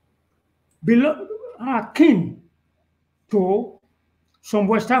are kin to some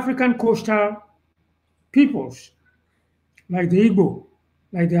West African coastal peoples, like the Igbo,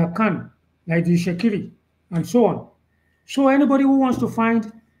 like the Akan, like the Shekiri, and so on. So anybody who wants to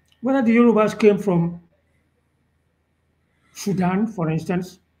find whether the Yorubas came from Sudan, for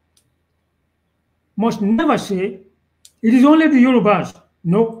instance, must never say it is only the Yorubas.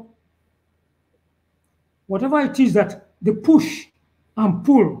 No. Whatever it is that the push and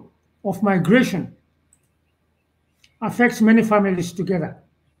pull of migration affects many families together,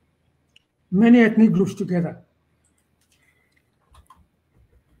 many ethnic groups together.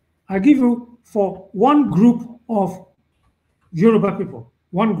 I give you for one group of Yoruba people,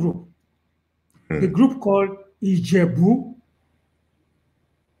 one group, the group called Ijebu.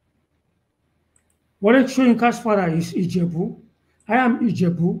 What I'm showing Cash father is Ijebu. I am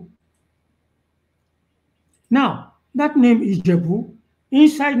Ijebu. Now, that name Ijebu,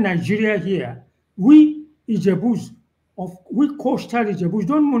 inside Nigeria here, we Ijebus, we coastal Ijebus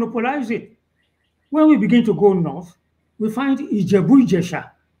don't monopolize it. When we begin to go north, we find Ijebu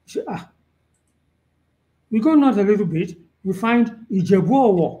Ijesha. We go north a little bit, we find Ijebu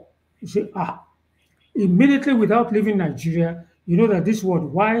Owo. You say, immediately without leaving Nigeria, you know that this word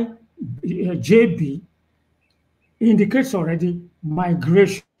YJB indicates already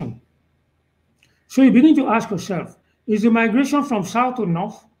migration. So you begin to ask yourself, is the migration from south to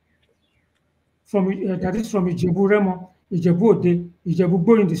north, that is from Ijebu Remo, Ijebu Ode, Ijebu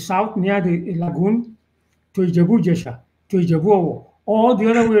Bo in the south near the lagoon, to Ijebu Jesha, to Ijebu Owo, or the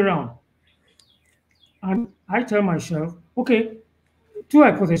other way around? And I tell myself, okay, two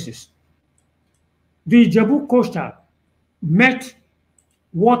hypotheses. The Ijebu coastal met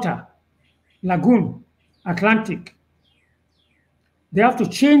water, lagoon, Atlantic. They have to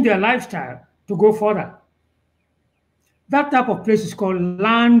change their lifestyle to go further. That type of place is called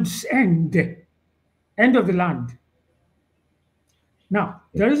land's end, end of the land. Now,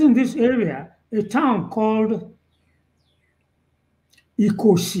 there is in this area a town called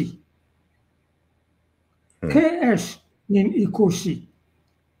Ikosi. KS in Ikosi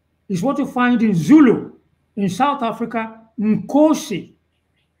is what you find in Zulu, in South Africa, Nkosi.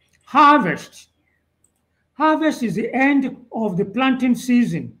 Harvest. Harvest is the end of the planting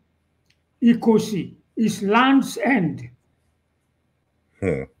season. Ikosi is land's end.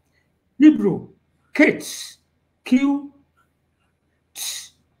 Hmm. Hebrew, Kates, Q, T,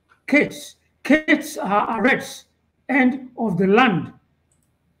 Kates. Kates are arrest, end of the land.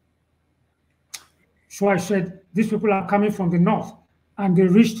 So I said, these people are coming from the north, and they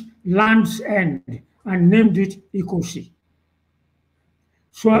reached land's end and named it Ikosi.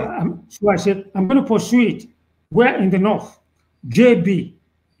 So, so I said, I'm going to pursue it. Where in the north? JB,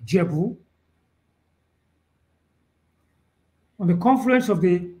 Jebu, on the confluence of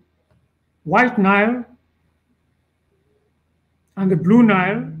the White Nile and the Blue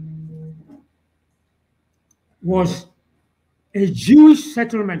Nile was a Jewish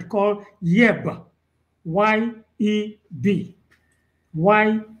settlement called Yeb, Y-E-B,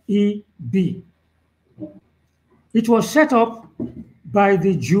 Y-E-B. It was set up by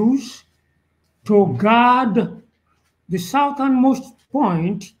the Jews to guard the southernmost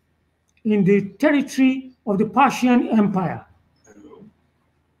point in the territory of the Persian Empire,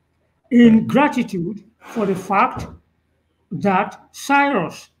 in gratitude for the fact that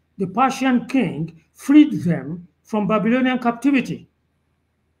Cyrus, the Persian king, freed them from Babylonian captivity.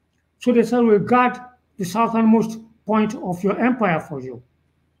 So they said, we'll guard the southernmost point of your empire for you.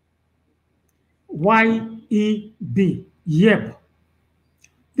 Y-E-B, Yeb.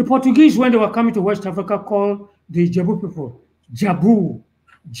 The Portuguese, when they were coming to West Africa, called the Jebu people Jabu,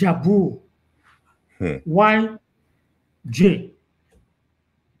 Jabu, Y-J.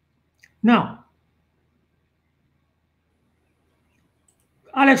 Now,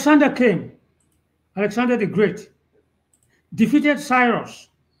 Alexander came, Alexander the Great, defeated Cyrus,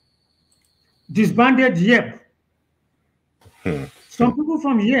 disbanded Yeb. Some people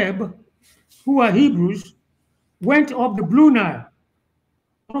from Yeb, who are Hebrews, went up the Blue Nile,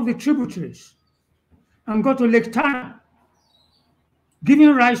 one of the tributaries, and got to Lake Tana,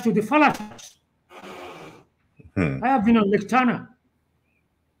 giving rise to the Falashas. I have been on Lake Tana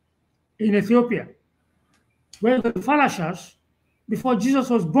in Ethiopia, where the Falashas, before Jesus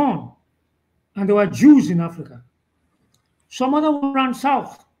was born, and there were Jews in Africa. Some other one ran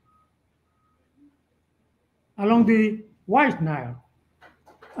south along the White Nile,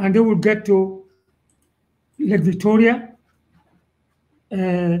 and they would get to Lake Victoria.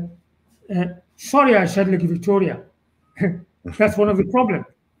 Sorry, I said Lake Victoria. That's one of the problems.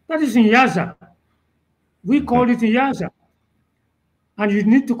 That is in Yaza. We call it Yaza. And you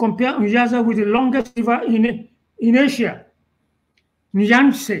need to compare Yaza with the longest river in Asia,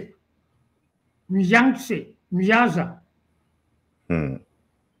 Nyangtse, Nyaza.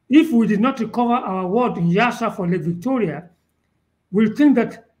 If we did not recover our word Nyasa for Lake Victoria, we'll think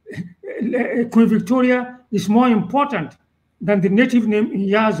that Queen Victoria is more important than the native name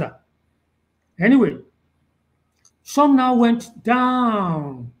Nyaza. Anyway, some now went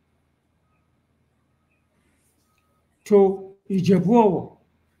down to Ijebu,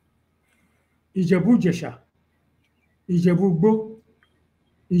 Ijebu Jesha, Ijebu Gbo,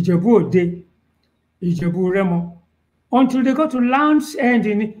 Ijebu Ode, Ijebu Remo, until they got to Land's End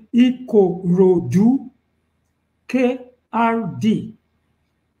in Ikorodu, KRD.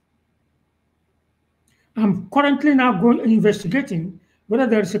 I'm currently now investigating whether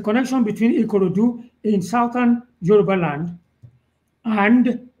there is a connection between Ikorodu in southern Yoruba land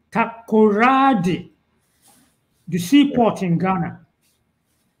and Takoradi, the seaport in Ghana.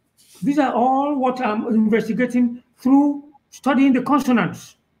 These are all what I'm investigating through studying the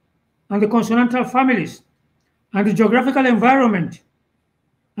consonants and the consonantal families and the geographical environment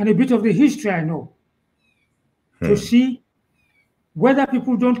and a bit of the history I know to see whether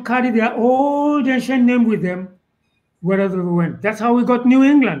people don't carry their old ancient name with them wherever they went. That's how we got New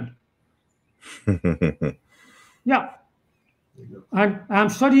England. Yeah. And I'm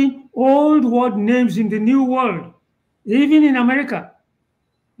studying old word names in the New World, even in America,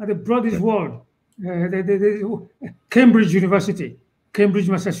 at the broadest world, Cambridge University, Cambridge,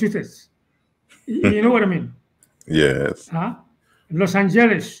 Massachusetts. You know what I mean? Yes. Huh? Los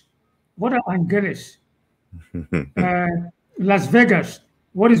Angeles. What are Angeles? Las Vegas.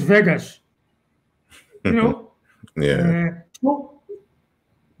 What is Vegas? You know? Yeah. So,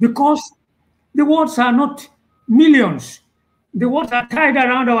 because the words are not millions. The words are tied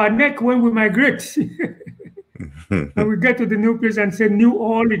around our neck when we migrate. And we get to the new place and say New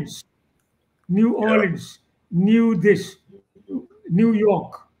Orleans, New Orleans, New this, New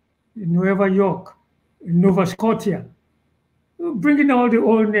York, Nueva York, Nova Scotia. Bringing all the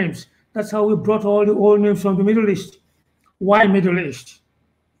old names. That's how we brought all the old names from the Middle East. Why Middle East?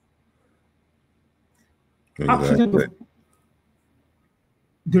 Accident of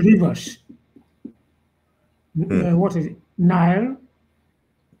the rivers. What is it? Nile,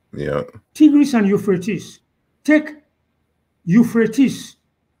 Yeah. Tigris and Euphrates. Take Euphrates.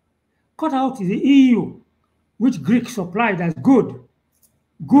 Cut out the EU, which Greek supplied as good.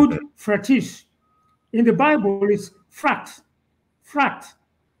 Good fratis. In the Bible, it's frat. Frat.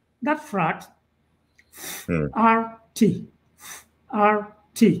 That frat, RT.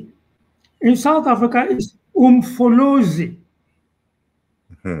 RT. In South Africa, it's umfolozi.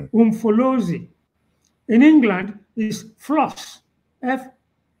 Umfolozi. In England, it's floss.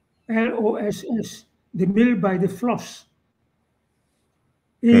 FLOSS. The mill by the floss.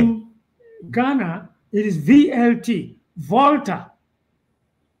 In Ghana, it is VLT. Volta.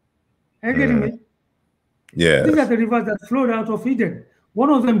 Are you getting me? Yeah. These are the rivers that flowed out of Eden. One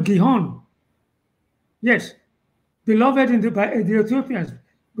of them, Gihon. Yes. Beloved by the Ethiopians,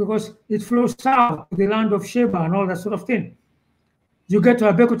 because it flows south to the land of Sheba and all that sort of thing. You get to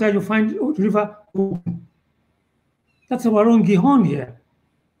Abeokuta, you find river. That's our own Gihon here.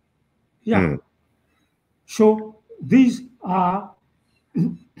 Yeah. So these are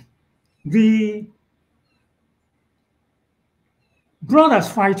the brothers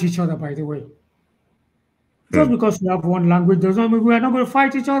fight each other, by the way. Just because we have one language doesn't mean we are not going to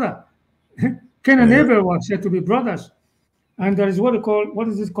fight each other. Cain and Abel were said to be brothers. And there is what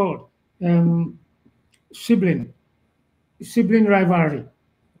is this called? Sibling rivalry.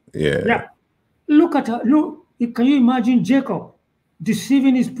 Yeah. Look, can you imagine Jacob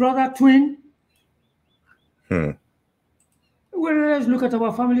deceiving his brother twin? Whereas look at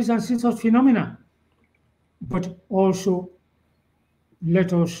our families and see such phenomena. But also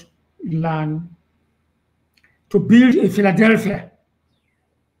let us learn to build a Philadelphia.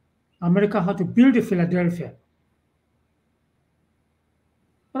 America had to build a Philadelphia.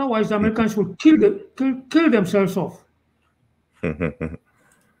 Otherwise, the Americans will kill themselves off.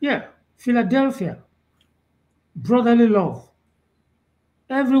 Yeah, Philadelphia, brotherly love,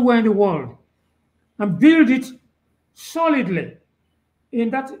 everywhere in the world, and build it solidly in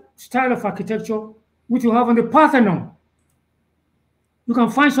that style of architecture which you have on the Parthenon. You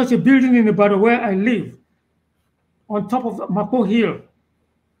can find such a building in Ibadan where I live, on top of Mapo Hill.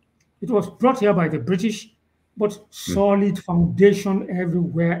 It was brought here by the British, but solid foundation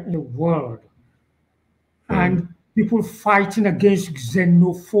everywhere in the world. And people fighting against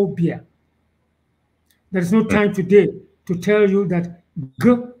xenophobia. There is no time today to tell you that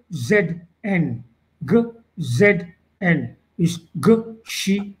GZN is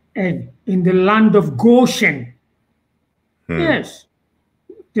G-She-N in the land of Goshen. Yes,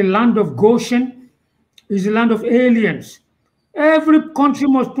 the land of Goshen is the land of aliens. Every country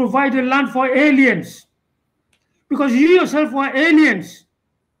must provide a land for aliens because you yourself were aliens.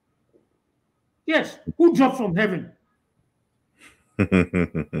 Yes, who dropped from heaven?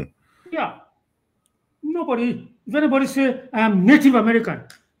 Yeah. Nobody, if anybody say, I am Native American,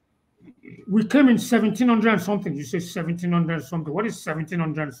 we came in 1700 and something. You say 1700 and something. What is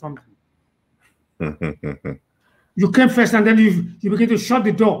 1700 and something? You came first and then you begin to shut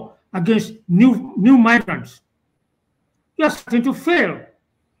the door against new migrants. You are starting to fail.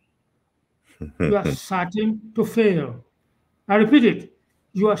 You are starting to fail. I repeat it.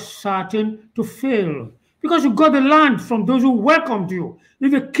 You are starting to fail because you got the land from those who welcomed you.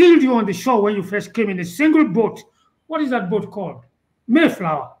 If they killed you on the shore when you first came in a single boat, what is that boat called?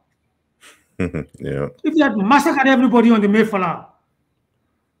 Mayflower. Yeah. If they had massacred everybody on the Mayflower,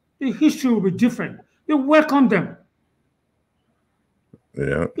 the history will be different. They welcomed them.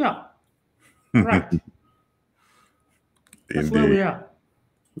 Yeah. Yeah. Right. That's Indeed. where we are.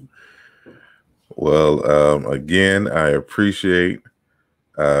 Well, again, I appreciate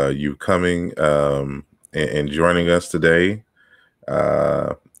you coming and joining us today.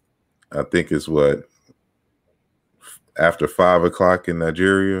 I think it's after 5 o'clock in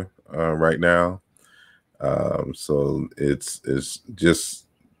Nigeria right now. So it's just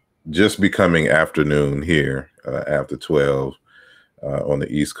becoming afternoon here after 12 on the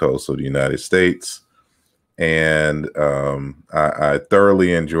East Coast of the United States. And I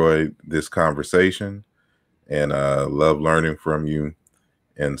thoroughly enjoyed this conversation and love learning from you.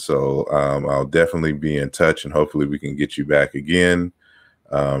 And so I'll definitely be in touch and hopefully we can get you back again.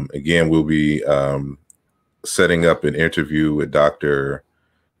 Again, we'll be setting up an interview with Dr.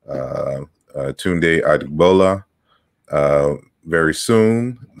 Tunde Adigbola very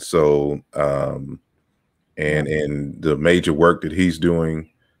soon. So, and the major work that he's doing,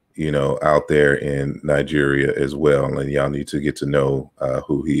 out there in Nigeria as well. And y'all need to get to know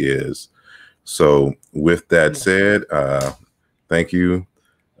who he is. So with that said, thank you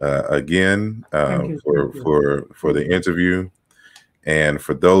again for the interview. And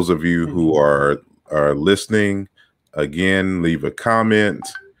for those of you who are listening, again, leave a comment,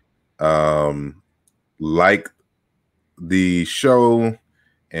 like the show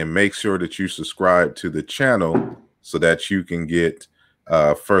and make sure that you subscribe to the channel so that you can get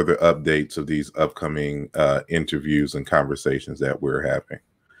further updates of these upcoming interviews and conversations that we're having.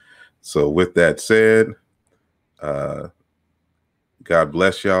 So with that said, God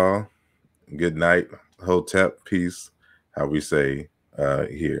bless y'all. Good night. Hotep, peace, how we say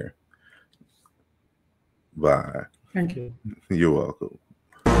here. Bye. Thank you. You're welcome.